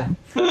camel.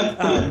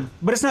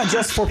 But it's not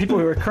just for people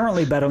who are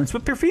currently Bedouins,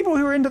 but for people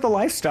who are into the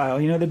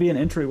lifestyle. You know, there'd be an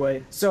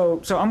entryway.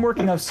 So I'm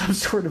working on some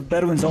sort of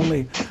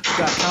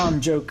BedouinsOnly.com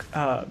joke.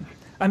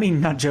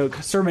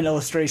 Sermon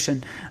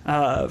illustration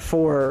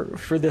for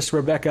this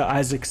Rebecca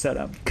Isaac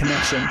setup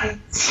connection.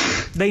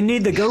 They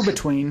need the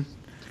go-between,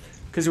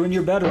 because when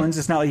you're Bedouins,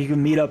 it's not like you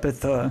can meet up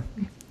at the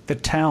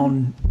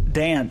town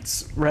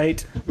dance,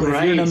 right? But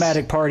if your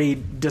nomadic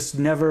party just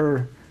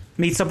never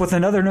meets up with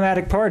another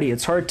nomadic party,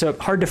 it's hard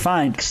to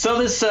find. So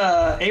this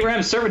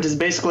Abraham servant is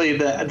basically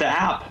the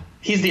app.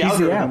 He's the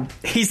algorithm.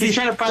 He's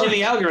trying to find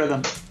the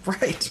algorithm.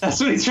 Right.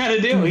 That's what he's trying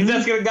to do. Mm-hmm. He's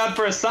asking God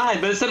for a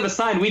sign, but instead of a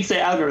sign, we'd say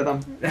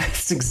algorithm.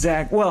 That's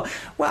exact. Well,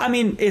 I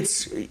mean,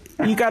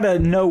 you got to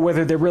know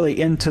whether they're really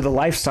into the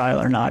lifestyle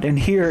or not. And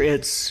here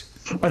it's,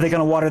 are they going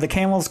to water the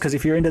camels? Because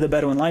if you're into the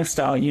Bedouin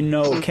lifestyle, you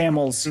know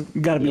camels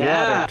got to be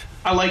watered.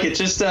 I like it.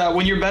 Just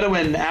when your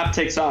Bedouin app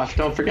takes off,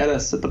 don't forget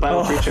us at the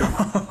Bible Preacher.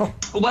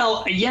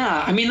 Well,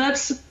 yeah. I mean, I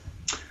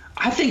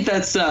think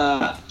there's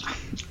a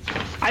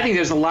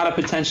lot of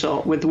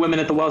potential with women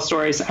at the well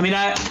stories. I mean,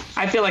 I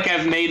feel like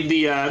I've made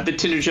the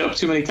Tinder joke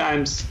too many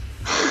times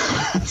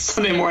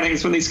Sunday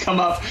mornings when these come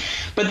up.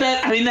 But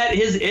that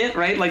is it,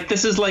 right? Like,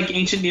 this is like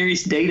ancient Near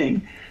East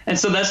dating. And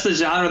so that's the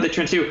genre that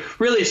you're into.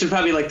 Really, it should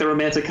probably be like the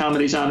romantic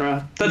comedy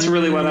genre. That's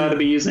really what I ought to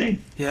be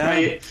using. Yeah.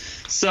 Right.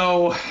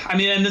 So, I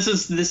mean, and this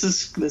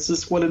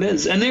is what it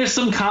is. And there's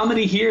some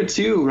comedy here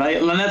too,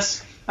 right? And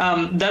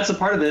that's a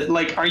part of it.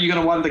 Like, are you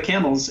going to water the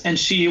camels? And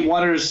she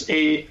waters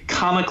a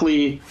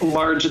comically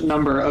large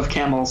number of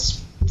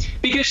camels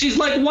because she's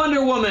like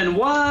Wonder Woman.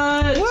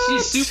 What?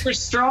 She's super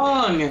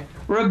strong.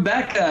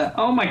 Rebecca.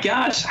 Oh my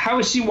gosh. How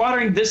is she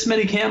watering this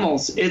many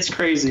camels? It's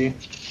crazy.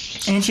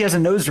 And she has a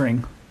nose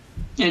ring.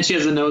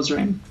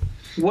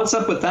 What's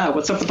up with that?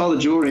 What's up with all the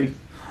jewelry?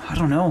 I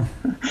don't know.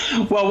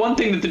 Well, one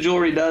thing that the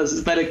jewelry does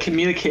is that it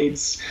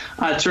communicates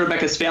to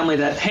Rebecca's family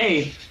that,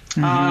 hey,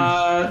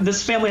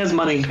 this family has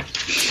money.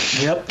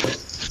 Yep.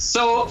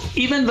 So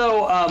even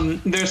though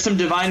there's some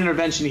divine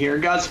intervention here,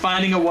 God's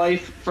finding a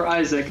wife for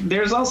Isaac,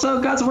 there's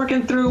also God's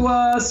working through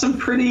some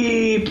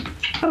pretty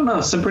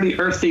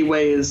earthy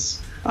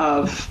ways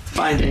of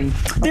finding.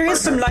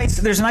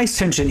 There's nice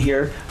tension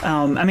here.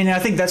 I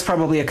think that's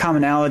probably a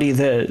commonality,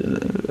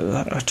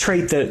 a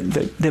trait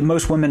that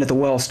most women at the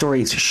well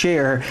stories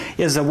share,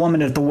 is a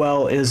woman at the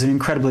well is an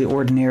incredibly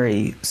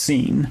ordinary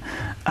scene.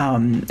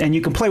 And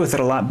you can play with it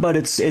a lot, but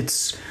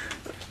it's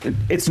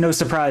no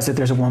surprise that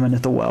there's a woman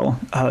at the well.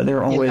 There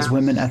are always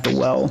women at the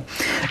well.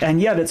 And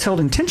yet it's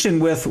held in tension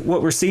with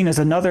what we're seeing as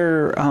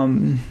another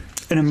an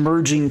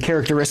emerging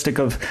characteristic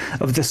of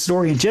this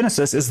story in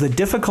Genesis, is the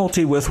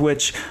difficulty with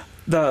which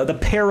the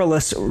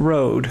perilous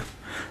road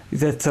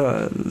that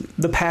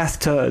the path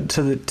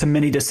to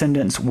many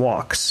descendants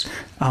walks.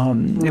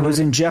 It was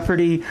in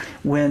jeopardy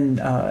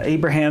when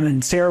Abraham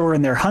and Sarah were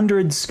in their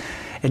hundreds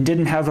and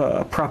didn't have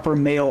a proper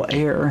male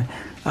heir.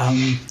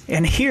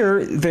 And here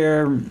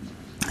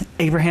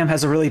Abraham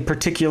has a really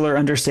particular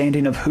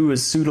understanding of who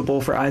is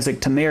suitable for Isaac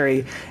to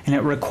marry, and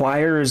it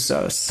requires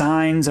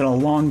signs and a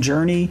long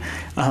journey.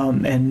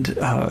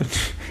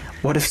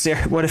 What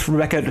if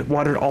Rebecca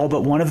watered all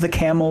but one of the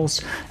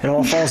camels? It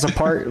all falls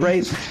apart,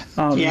 right?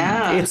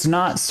 It's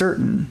not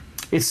certain.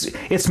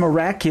 It's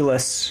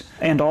miraculous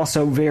and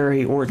also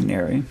very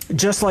ordinary.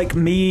 Just like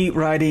me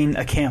riding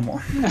a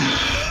camel.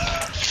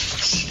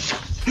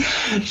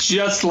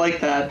 Just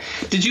like that.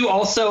 Did you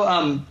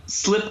also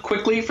slip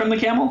quickly from the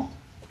camel?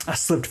 I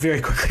slipped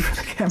very quickly from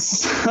the camel.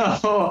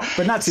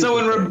 But not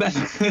too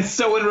quickly.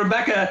 So when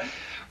Rebecca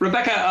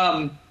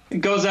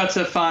goes out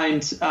to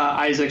find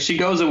Isaac, she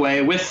goes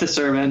away with the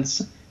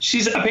servants.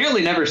 She's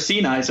apparently never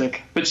seen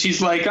Isaac, but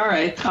she's like, all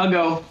right, I'll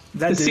go.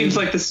 It seems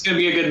like this is going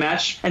to be a good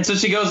match. And so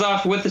she goes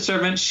off with the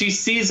servant. She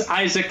sees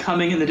Isaac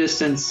coming in the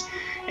distance,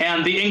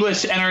 and the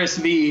English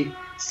NRSV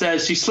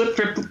says she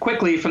slipped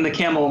quickly from the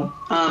camel.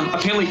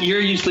 Apparently, you're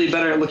usually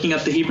better at looking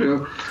up the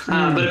Hebrew.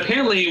 But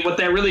apparently what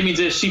that really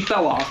means is she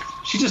fell off.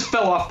 She just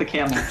fell off the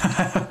camel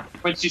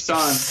when she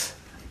saw him.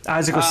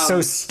 Isaac was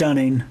so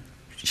stunning.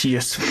 She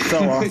just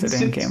fell off the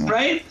damn camel.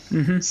 Right?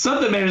 Mm-hmm.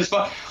 Something made her just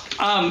fall.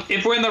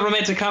 If we're in the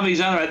romantic comedy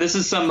genre, this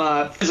is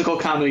some physical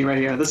comedy right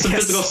here. There's some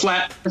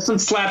there's some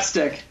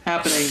slapstick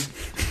happening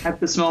at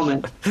this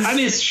moment. I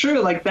mean, it's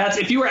true. Like,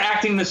 if you were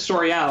acting this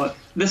story out,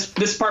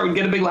 this part would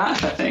get a big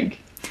laugh, I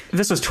think. If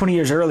this was 20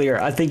 years earlier,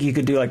 I think you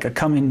could do like a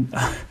coming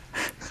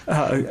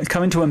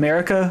to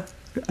America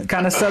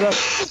kind of setup.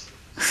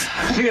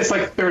 I think it's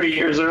like 30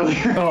 years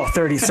earlier. Oh,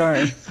 30,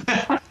 sorry.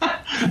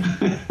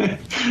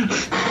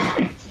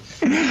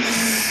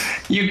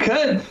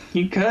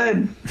 You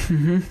could.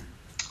 Mm-hmm.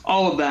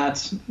 All of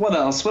that. What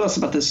else? What else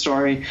about this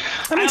story?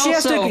 I mean,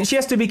 she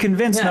has to be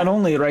convinced not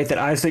only, right, that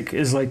Isaac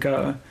is like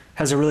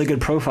has a really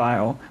good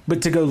profile,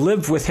 but to go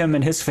live with him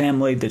and his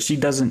family that she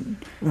doesn't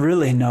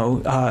really know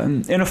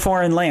in a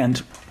foreign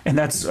land, and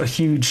that's a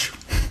huge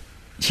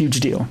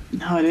deal.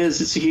 No, it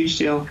is. It's a huge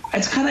deal.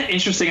 It's kind of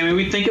interesting. I mean,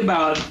 we think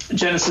about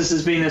Genesis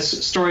as being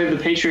this story of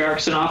the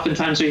patriarchs, and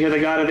oftentimes we hear the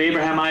God of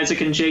Abraham,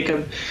 Isaac, and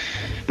Jacob.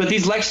 But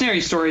these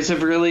lectionary stories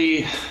have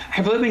really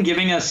been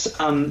giving us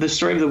the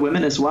story of the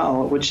women as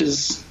well, which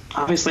is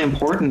obviously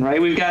important,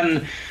 right? We've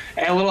gotten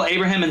a little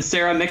Abraham and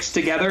Sarah mixed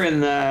together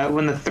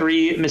when the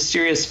three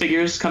mysterious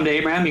figures come to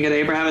Abraham. You get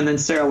Abraham and then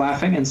Sarah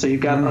laughing, and so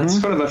you've got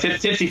it's sort of a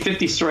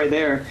 50-50 story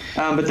there.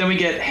 But then we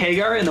get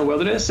Hagar in the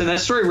wilderness, and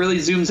that story really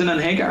zooms in on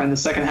Hagar in the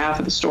second half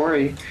of the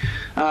story.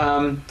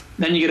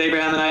 Then you get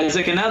Abraham and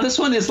Isaac, and now this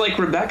one is like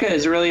Rebecca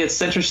is really at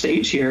center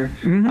stage here.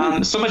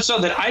 So much so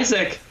that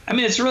Isaac, I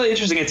mean, it's really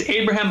interesting. It's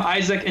Abraham,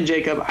 Isaac, and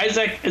Jacob.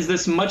 Isaac is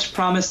this much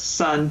promised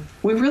son.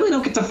 We really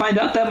don't get to find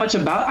out that much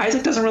about.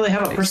 Isaac doesn't really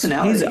have a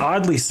personality. He's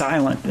oddly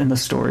silent in the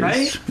stories.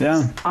 Right?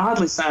 Yeah. He's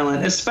oddly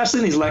silent, especially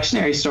in these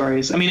lectionary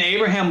stories. I mean,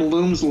 Abraham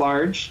looms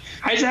large.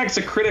 Isaac's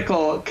a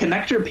critical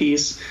connector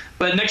piece,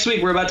 but next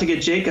week we're about to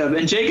get Jacob,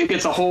 and Jacob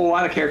gets a whole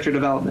lot of character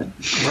development.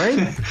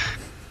 Right.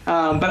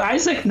 But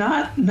Isaac,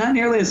 not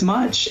nearly as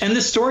much. And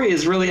this story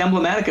is really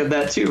emblematic of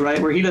that too, right?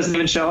 Where he doesn't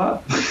even show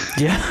up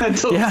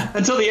until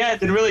the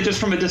end, and really just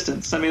from a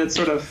distance. I mean, it's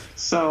sort of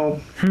so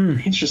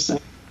interesting.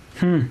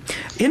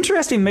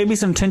 Interesting, maybe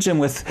some tension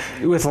with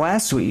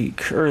last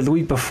week or the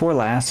week before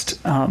last,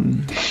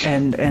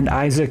 and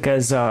Isaac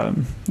as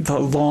the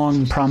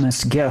long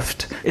promised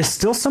gift is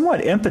still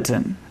somewhat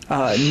impotent.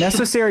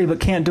 Necessary but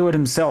can't do it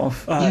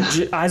himself.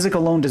 Isaac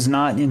alone does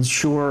not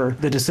ensure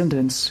the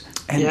descendants.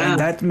 And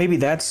that maybe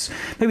that's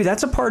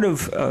a part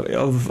of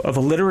a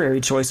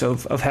literary choice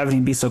of having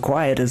him be so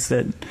quiet, is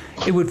that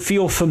it would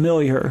feel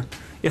familiar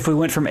if we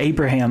went from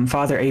Abraham,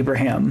 Father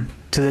Abraham,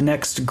 to the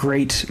next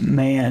great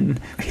man,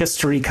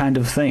 history kind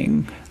of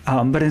thing.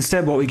 But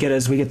instead what we get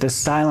is we get this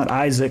silent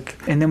Isaac,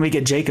 and then we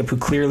get Jacob, who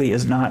clearly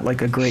is not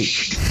like a great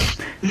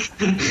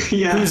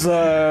who's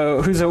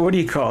a what do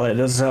you call it,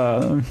 as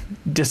a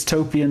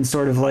dystopian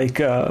sort of like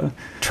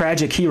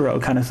tragic hero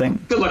kind of thing.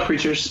 Good luck,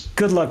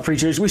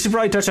 preachers. We should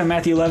probably touch on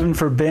Matthew 11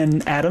 for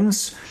Ben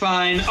Adams.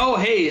 Fine. Oh,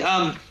 hey,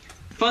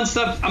 fun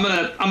stuff. I'm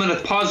gonna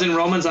pause in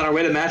Romans on our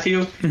way to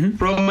Matthew.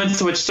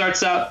 Romans, which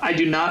starts out, "I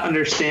do not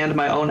understand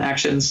my own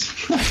actions."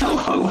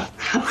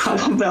 I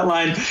love that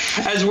line.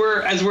 As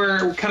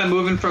we're kind of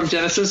moving from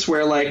Genesis,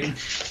 where like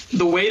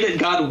the way that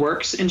God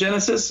works in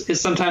Genesis is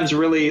sometimes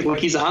really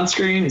like he's on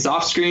screen, he's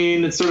off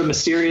screen. It's sort of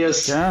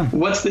mysterious. Yeah.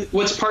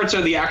 Which parts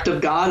are the act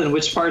of God and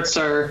which parts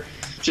are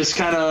just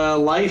kind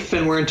of life,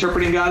 and we're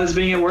interpreting God as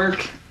being at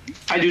work.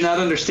 I do not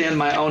understand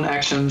my own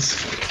actions.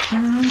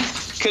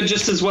 Could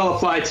just as well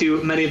apply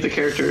to many of the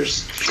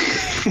characters.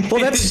 Well,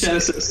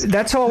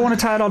 that's how I want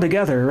to tie it all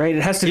together, right?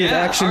 It has to do with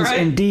actions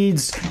and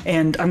deeds.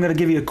 And I'm going to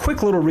give you a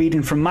quick little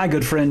reading from my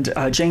good friend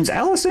James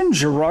Allison,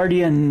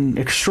 Girardian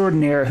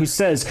extraordinaire,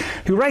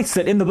 who writes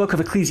that in the book of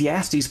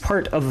Ecclesiastes,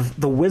 part of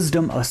the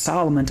wisdom of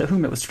Solomon, to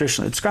whom it was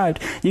traditionally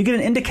ascribed, you get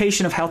an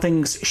indication of how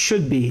things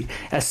should be,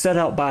 as set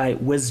out by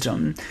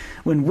wisdom.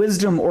 When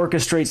wisdom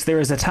orchestrates, there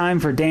is a time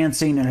for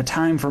dancing and a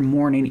time for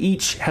mourning.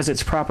 Each has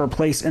its proper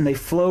place, and they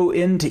flow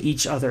into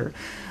each other,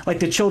 like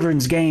the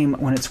children's game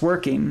when it's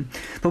working.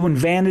 But when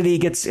vanity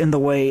gets in the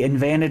way, and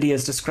vanity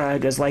is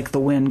described as like the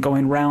wind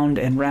going round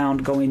and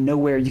round, going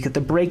nowhere, you get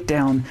the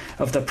breakdown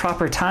of the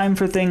proper time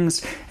for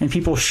things and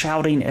people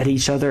shouting at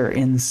each other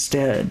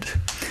instead.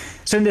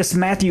 So in this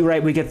Matthew,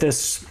 right, we get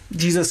this,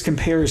 Jesus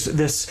compares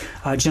this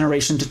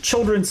generation to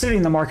children sitting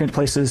in the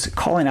marketplaces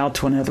calling out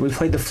to one another. We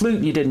played the flute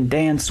and you didn't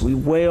dance. We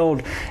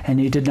wailed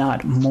and you did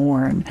not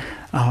mourn.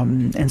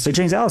 And so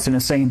James Allison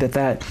is saying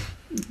that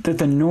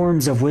the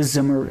norms of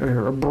wisdom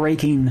are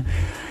breaking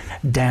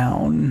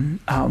down.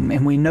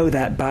 And we know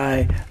that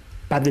by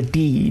the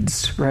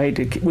deeds,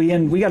 right?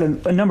 We got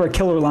a number of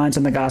killer lines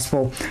in the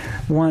gospel.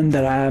 One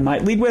that I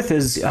might lead with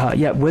is,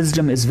 yet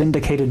wisdom is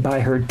vindicated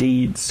by her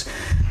deeds.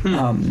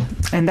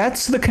 And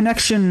that's the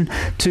connection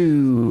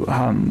to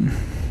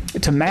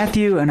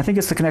Matthew, and I think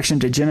it's the connection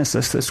to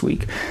Genesis this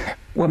week.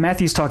 What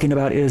Matthew's talking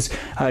about is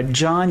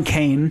John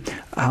came,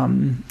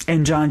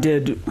 and John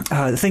did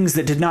things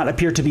that did not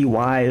appear to be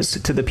wise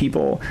to the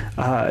people.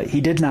 He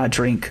did not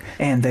drink,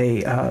 and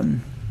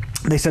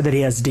they said that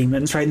he has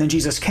demons, right? And then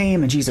Jesus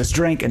came, and Jesus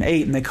drank and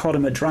ate, and they called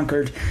him a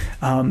drunkard.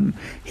 And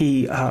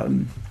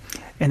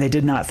they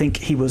did not think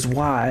he was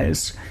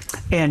wise.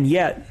 And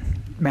yet,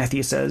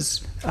 Matthew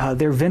says,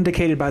 they're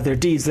vindicated by their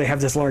deeds. They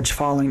have this large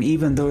following,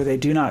 even though they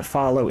do not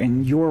follow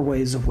in your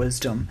ways of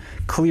wisdom.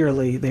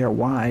 Clearly, they are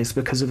wise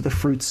because of the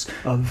fruits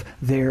of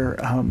their,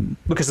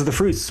 because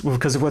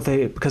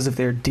of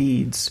their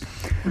deeds.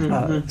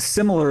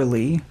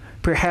 Similarly,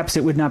 perhaps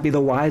it would not be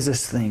the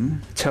wisest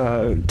thing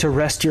to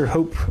rest your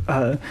hope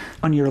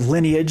on your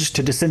lineage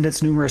to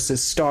descendants numerous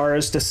as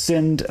stars, to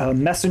send a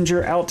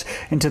messenger out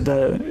into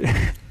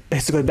the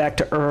basically back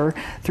to Ur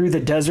through the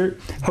desert,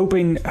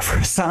 hoping for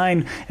a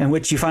sign in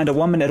which you find a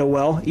woman at a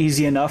well,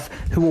 easy enough,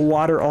 who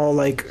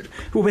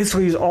will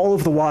basically use all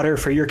of the water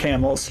for your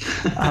camels.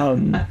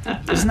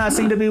 Does not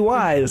seem to be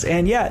wise,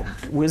 and yet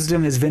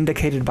wisdom is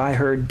vindicated by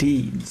her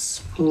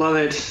deeds. Love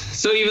it.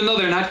 So even though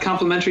they're not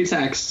complementary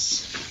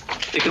texts,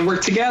 they can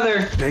work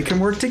together. They can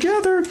work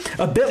together.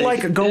 A bit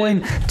like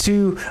going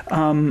to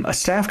a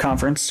staff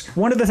conference.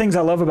 One of the things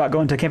I love about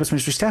going to a campus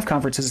ministry staff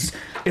conference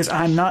is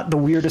I'm not the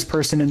weirdest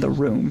person in the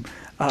room,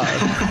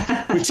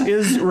 which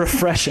is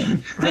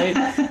refreshing, right?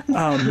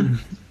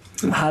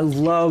 I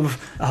love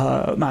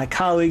my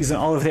colleagues and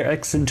all of their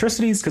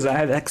eccentricities, because I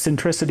have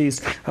eccentricities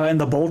and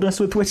the boldness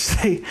with which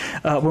they,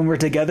 when we're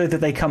together,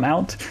 that they come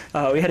out.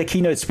 We had a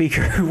keynote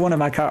speaker who one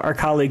of our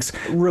colleagues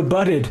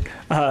rebutted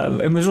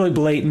and was really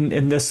blatant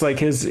in this, like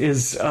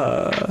his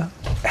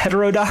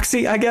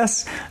heterodoxy, I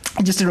guess.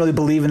 I just didn't really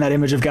believe in that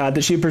image of God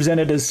that she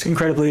presented as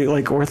incredibly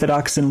like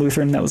Orthodox and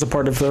Lutheran. That was a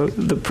part of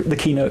the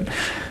keynote.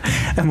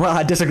 And while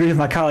I disagreed with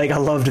my colleague, I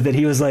loved that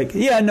he was like,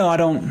 yeah, no, I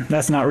don't,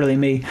 that's not really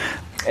me.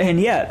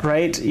 And yet,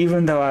 right,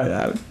 even though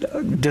I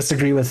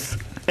disagree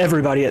with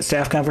everybody at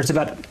staff conference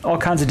about all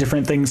kinds of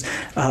different things,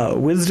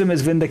 wisdom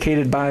is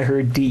vindicated by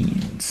her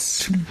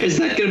deeds. Is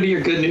that going to be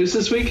your good news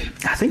this week?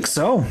 I think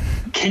so.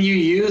 Can you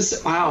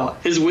use,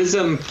 is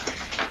wisdom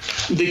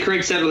the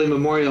Craig Satterley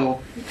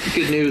Memorial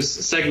Good News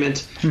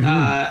segment?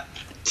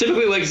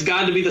 Typically likes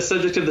God to be the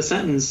subject of the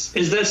sentence.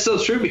 Is that still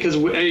true? Because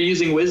are you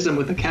using wisdom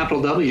with a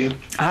capital W?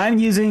 I'm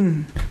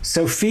using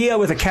Sophia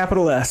with a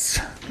capital S.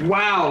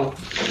 Wow.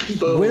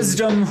 Boom.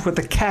 Wisdom with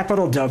a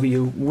capital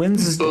W.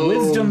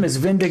 Wisdom is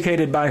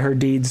vindicated by her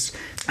deeds.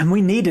 And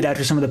we need it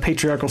after some of the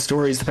patriarchal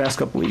stories the past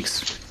couple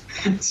weeks.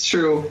 It's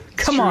true.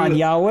 Come on,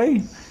 Yahweh.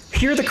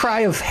 Hear the cry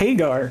of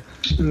Hagar.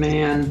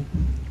 Man.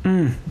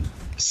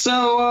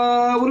 So,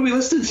 what are we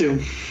listening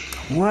to?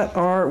 What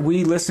are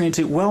we listening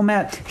to? Well,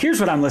 Matt, here's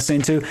what I'm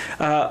listening to.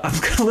 I'm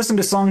going to listen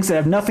to songs that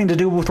have nothing to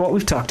do with what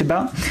we've talked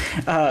about,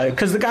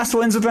 because the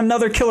gospel ends with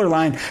another killer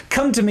line.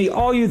 Come to me,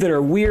 all you that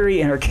are weary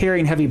and are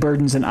carrying heavy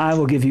burdens, and I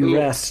will give you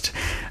rest.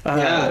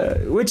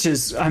 Which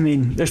is, I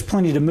mean, there's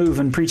plenty to move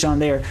and preach on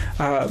there.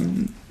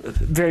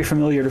 Very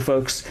familiar to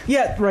folks.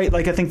 Yeah, right,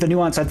 like I think the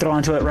nuance I'd throw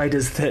onto it, right,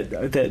 is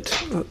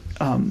that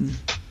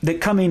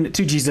coming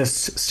to Jesus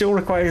still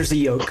requires a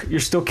yoke. You're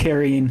still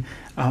carrying.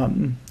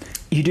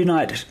 You do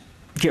not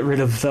get rid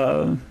of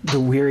the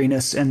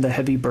weariness and the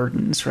heavy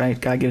burdens, right?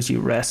 God gives you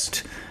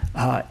rest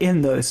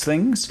in those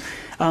things.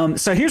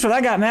 So here's what I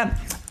got, Matt.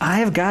 I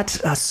have got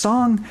a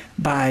song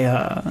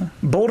by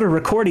Boulder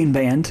Recording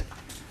Band,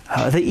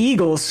 the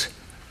Eagles.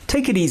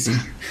 Take it easy.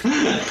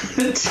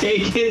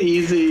 Take it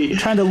easy. I'm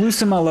trying to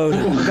loosen my load.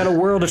 I've got a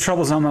world of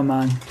troubles on my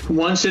mind.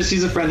 One says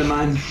she's a friend of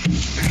mine.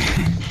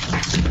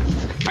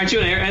 Aren't you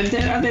are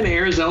they in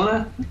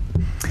Arizona?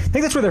 I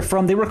think that's where they're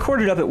from. They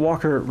recorded up at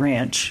Walker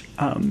Ranch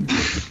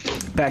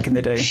back in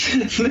the day.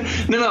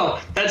 No,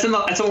 that's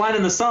a line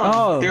in the song.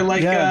 Oh, they're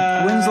like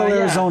Winslow,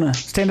 Arizona.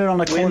 Standing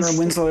on a corner in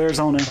Winslow,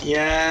 Arizona.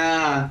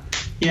 Yeah.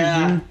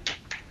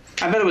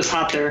 I bet it was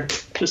hot there,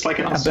 just like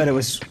in Austin. I bet it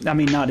was. I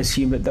mean, not as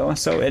humid though.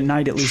 So at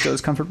night, at least, it was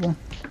comfortable.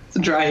 It's a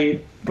dry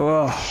heat.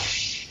 Oh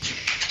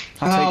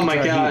my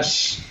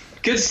gosh. Heat.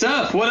 Good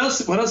stuff. What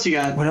else you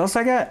got? What else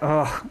I got?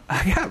 Oh,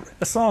 I got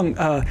a song.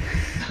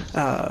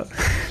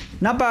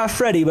 Not by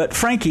Freddie, but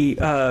Frankie.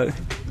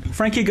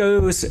 Frankie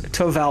goes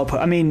to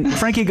Valpo. I mean,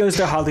 Frankie goes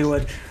to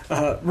Hollywood.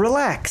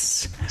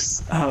 Relax.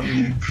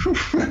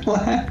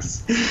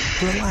 Relax.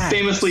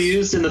 Famously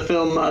used in the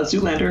film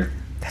Zoolander.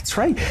 That's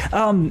right.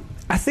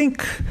 I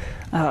think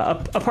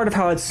a part of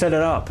how I'd set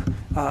it up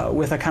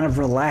with a kind of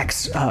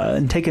relaxed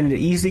and taking it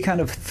easy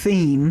kind of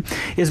theme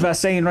is by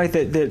saying, right,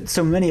 that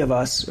so many of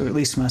us, or at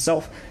least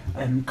myself,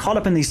 I'm caught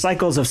up in these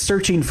cycles of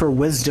searching for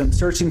wisdom,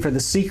 searching for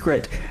the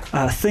secret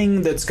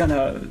thing that's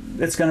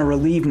gonna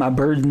relieve my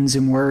burdens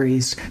and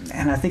worries.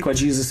 And I think what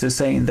Jesus is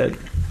saying,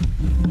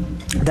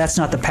 that's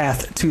not the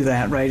path to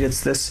that, right?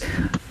 It's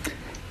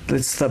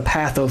the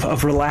path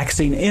of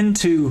relaxing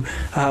into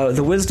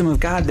the wisdom of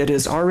God that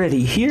is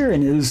already here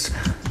and is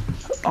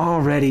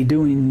already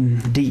doing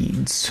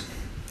deeds.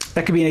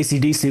 That could be an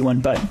AC/DC one,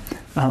 but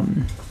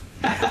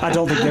I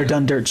don't think they're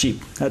done dirt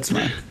cheap. That's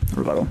my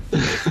rebuttal.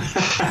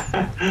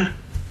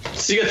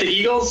 So you got the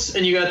Eagles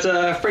and you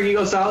got Frankie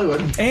Goes to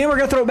Hollywood. And we're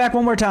gonna throw it back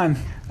one more time.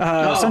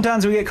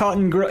 Sometimes we get caught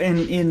in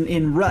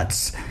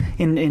ruts,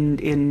 in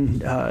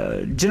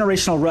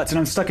generational ruts, and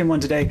I'm stuck in one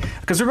today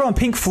because we're going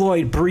Pink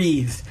Floyd,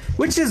 Breathe,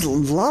 which is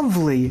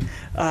lovely.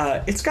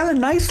 It's got a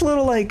nice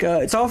little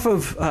it's off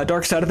of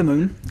Dark Side of the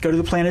Moon. Go to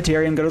the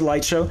planetarium, go to the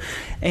light show,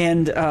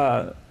 and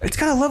it's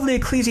got a lovely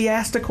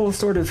ecclesiastical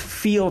sort of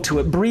feel to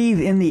it. Breathe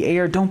in the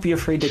air, don't be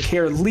afraid to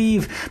care.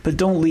 Leave, but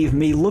don't leave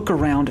me. Look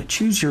around,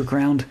 choose your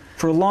ground.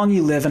 For long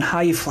you live and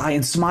high you fly,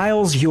 and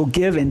smiles you'll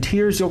give and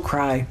tears you'll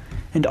cry.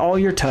 And all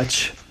your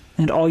touch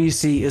and all you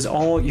see is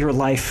all your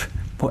life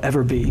will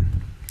ever be.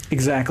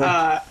 Exactly.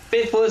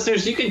 Faithful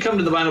listeners, you can come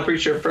to the Vinyl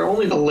Preacher for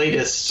only the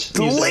latest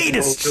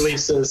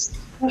releases.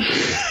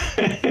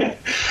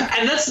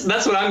 And that's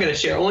what I'm going to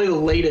share. Only the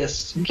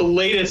latest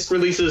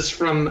releases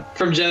from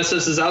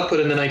Genesis's output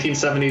in the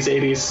 1970s,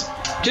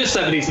 80s, just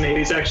 70s and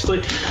 80s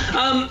actually.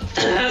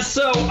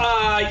 So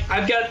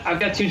I've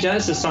got 2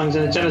 Genesis songs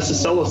and a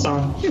Genesis solo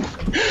song.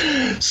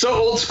 So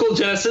old school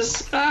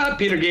Genesis,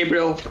 Peter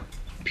Gabriel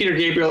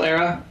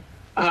era.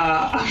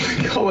 I'm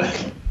going to go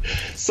with.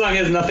 Song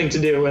has nothing to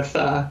do with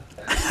a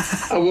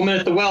woman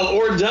at the well,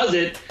 or does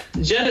it?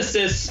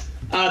 Genesis,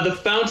 the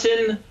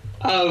Fountain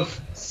of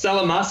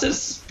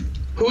Salamasis,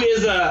 who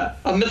is a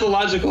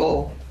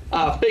mythological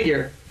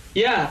figure.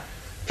 Yeah,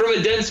 from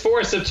a dense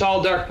forest of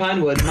tall, dark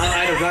pine wood, Mount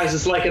Ida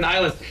rises like an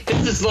island.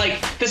 This is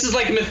like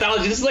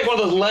mythology. This is like one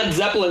of those Led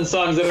Zeppelin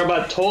songs that are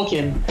about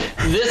Tolkien.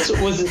 This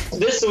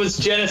was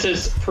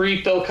Genesis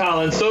pre-Phil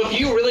Collins. So if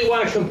you really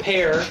want to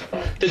compare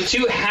the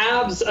 2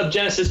 halves of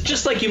Genesis,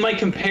 just like you might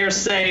compare,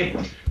 say,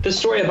 the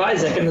story of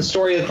Isaac and the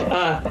story of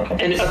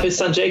his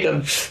son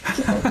Jacob,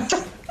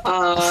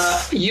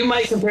 you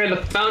might compare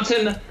the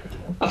Fountain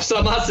of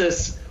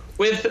Salamasis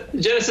with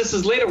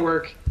Genesis's later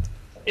work,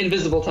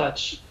 Invisible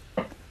Touch.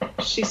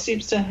 She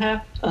seems to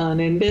have an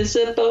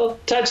invisible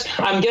touch.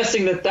 I'm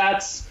guessing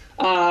that's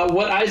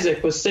what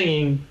Isaac was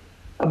singing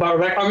about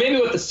Rebecca, or maybe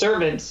with the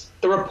servant.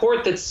 The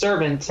report that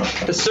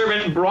the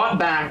servant brought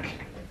back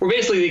were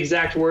basically the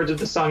exact words of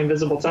the song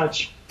Invisible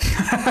Touch.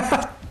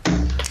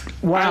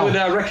 Wow. I would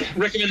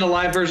recommend the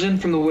live version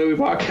from The Way We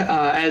Walk,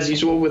 as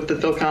usual, with the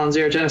Phil Collins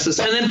era Genesis.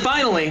 And then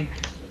finally,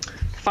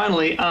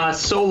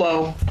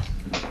 solo.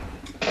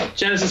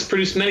 Genesis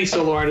produced many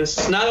solo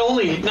artists, not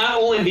only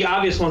the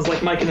obvious ones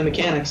like Mike and the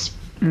Mechanics,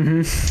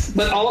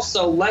 but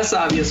also less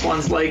obvious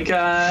ones like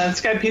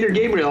this guy Peter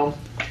Gabriel,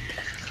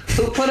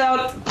 who put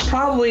out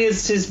probably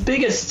his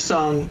biggest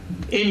song,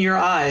 In Your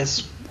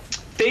Eyes,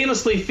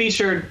 famously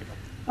featured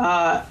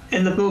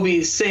in the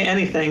movie Say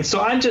Anything.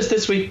 So I'm just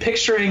this week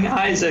picturing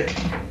Isaac.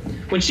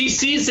 When she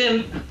sees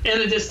him in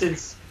the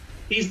distance,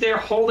 he's there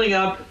holding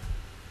up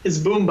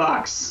his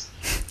boombox,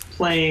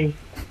 playing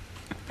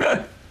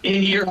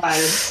In Your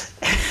Eyes.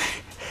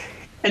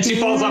 And she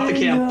falls off the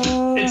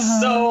camel. It's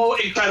so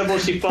incredible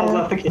she falls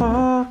off the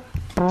camel.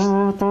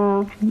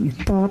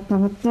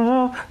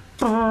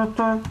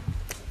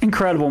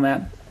 Incredible,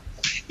 man.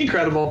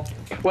 Incredible.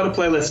 What a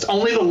playlist.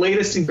 Only the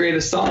latest and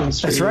greatest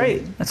songs. That's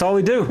right. That's all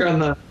we do. Here on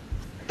the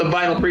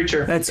Vinyl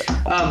Preacher.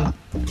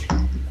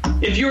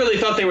 If you really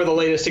thought they were the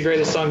latest and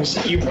greatest songs,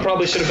 you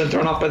probably should have been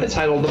thrown off by the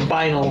title, The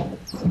Vinyl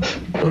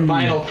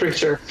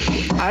Preacher.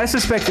 I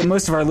suspect that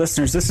most of our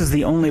listeners, this is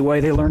the only way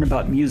they learn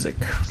about music.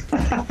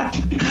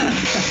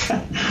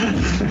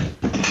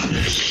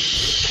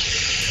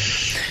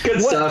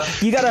 Good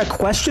stuff. You got a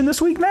question this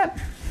week, Matt?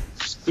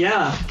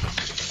 Yeah.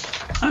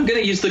 I'm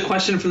going to use the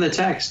question from the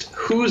text.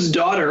 Whose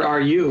daughter are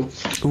you?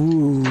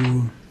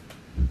 Ooh.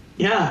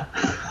 Yeah.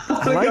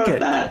 I like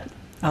it.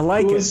 I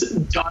like it. Whose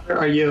daughter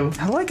are you?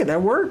 I like it.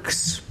 That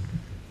works.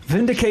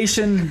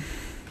 Vindication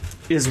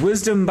is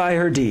wisdom by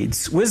her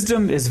deeds.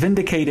 Wisdom is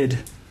vindicated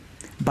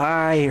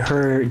by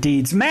her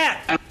deeds.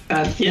 Matt,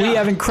 yeah. We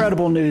have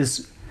incredible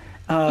news.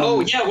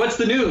 What's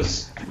the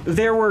news?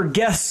 There were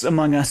guests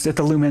among us at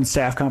the Lumen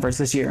Staff Conference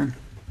this year.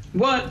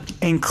 What?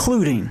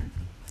 Including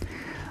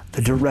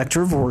the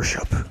Director of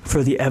Worship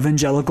for the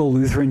Evangelical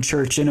Lutheran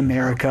Church in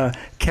America,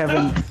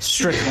 Kevin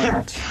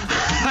Strickland.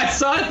 I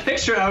saw a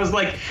picture. I was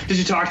like, did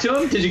you talk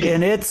to him?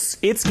 And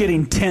it's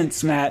getting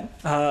tense, Matt.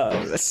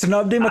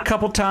 Snubbed him a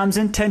couple times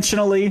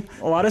intentionally.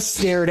 A lot of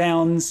stare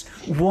downs.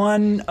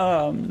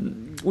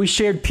 We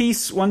shared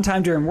peace one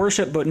time during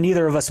worship, but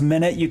neither of us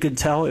meant it. You could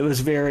tell it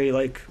was very,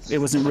 it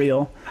wasn't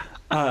real.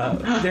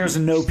 There's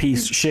no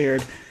peace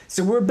shared.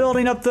 So we're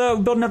building up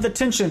the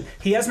tension.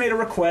 He has made a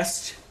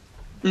request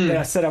that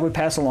I said I would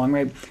pass along,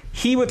 right?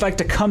 He would like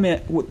to come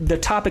in, the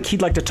topic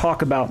he'd like to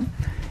talk about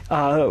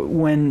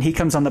when he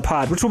comes on the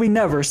pod, which will be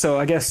never, so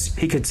I guess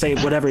he could say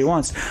whatever he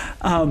wants,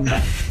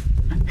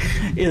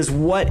 is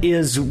what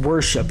is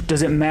worship?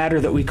 Does it matter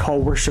that we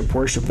call worship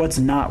worship? What's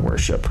not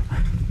worship?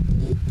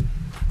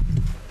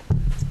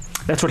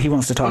 That's what he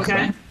wants to talk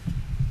about. Okay.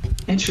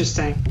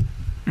 Interesting.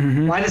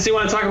 Mm-hmm. Why does he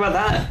want to talk about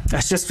that?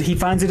 That's just, he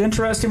finds it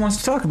interesting, wants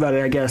to talk about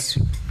it, I guess.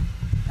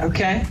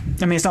 Okay.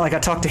 I mean, it's not like I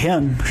talked to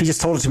him. He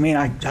just told it to me, and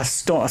I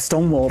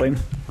stonewalled him.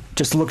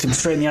 Just looked him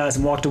straight in the eyes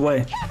and walked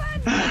away.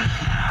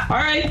 All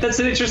right, that's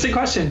an interesting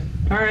question.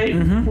 All right,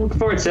 Look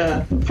forward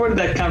to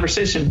that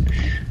conversation.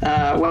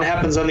 What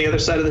happens on the other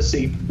side of the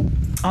sea?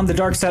 On the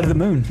dark side of the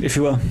moon, if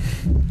you will.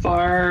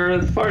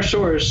 Far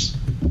shores.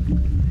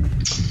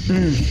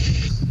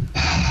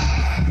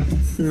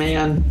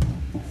 Man.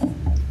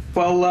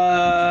 Well,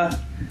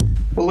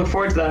 we'll look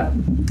forward to that.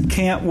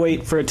 Can't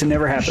wait for it to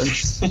never happen.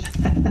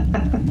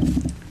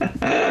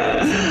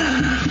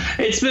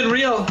 It's been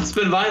real. It's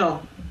been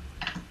vinyl.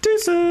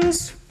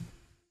 Deuces.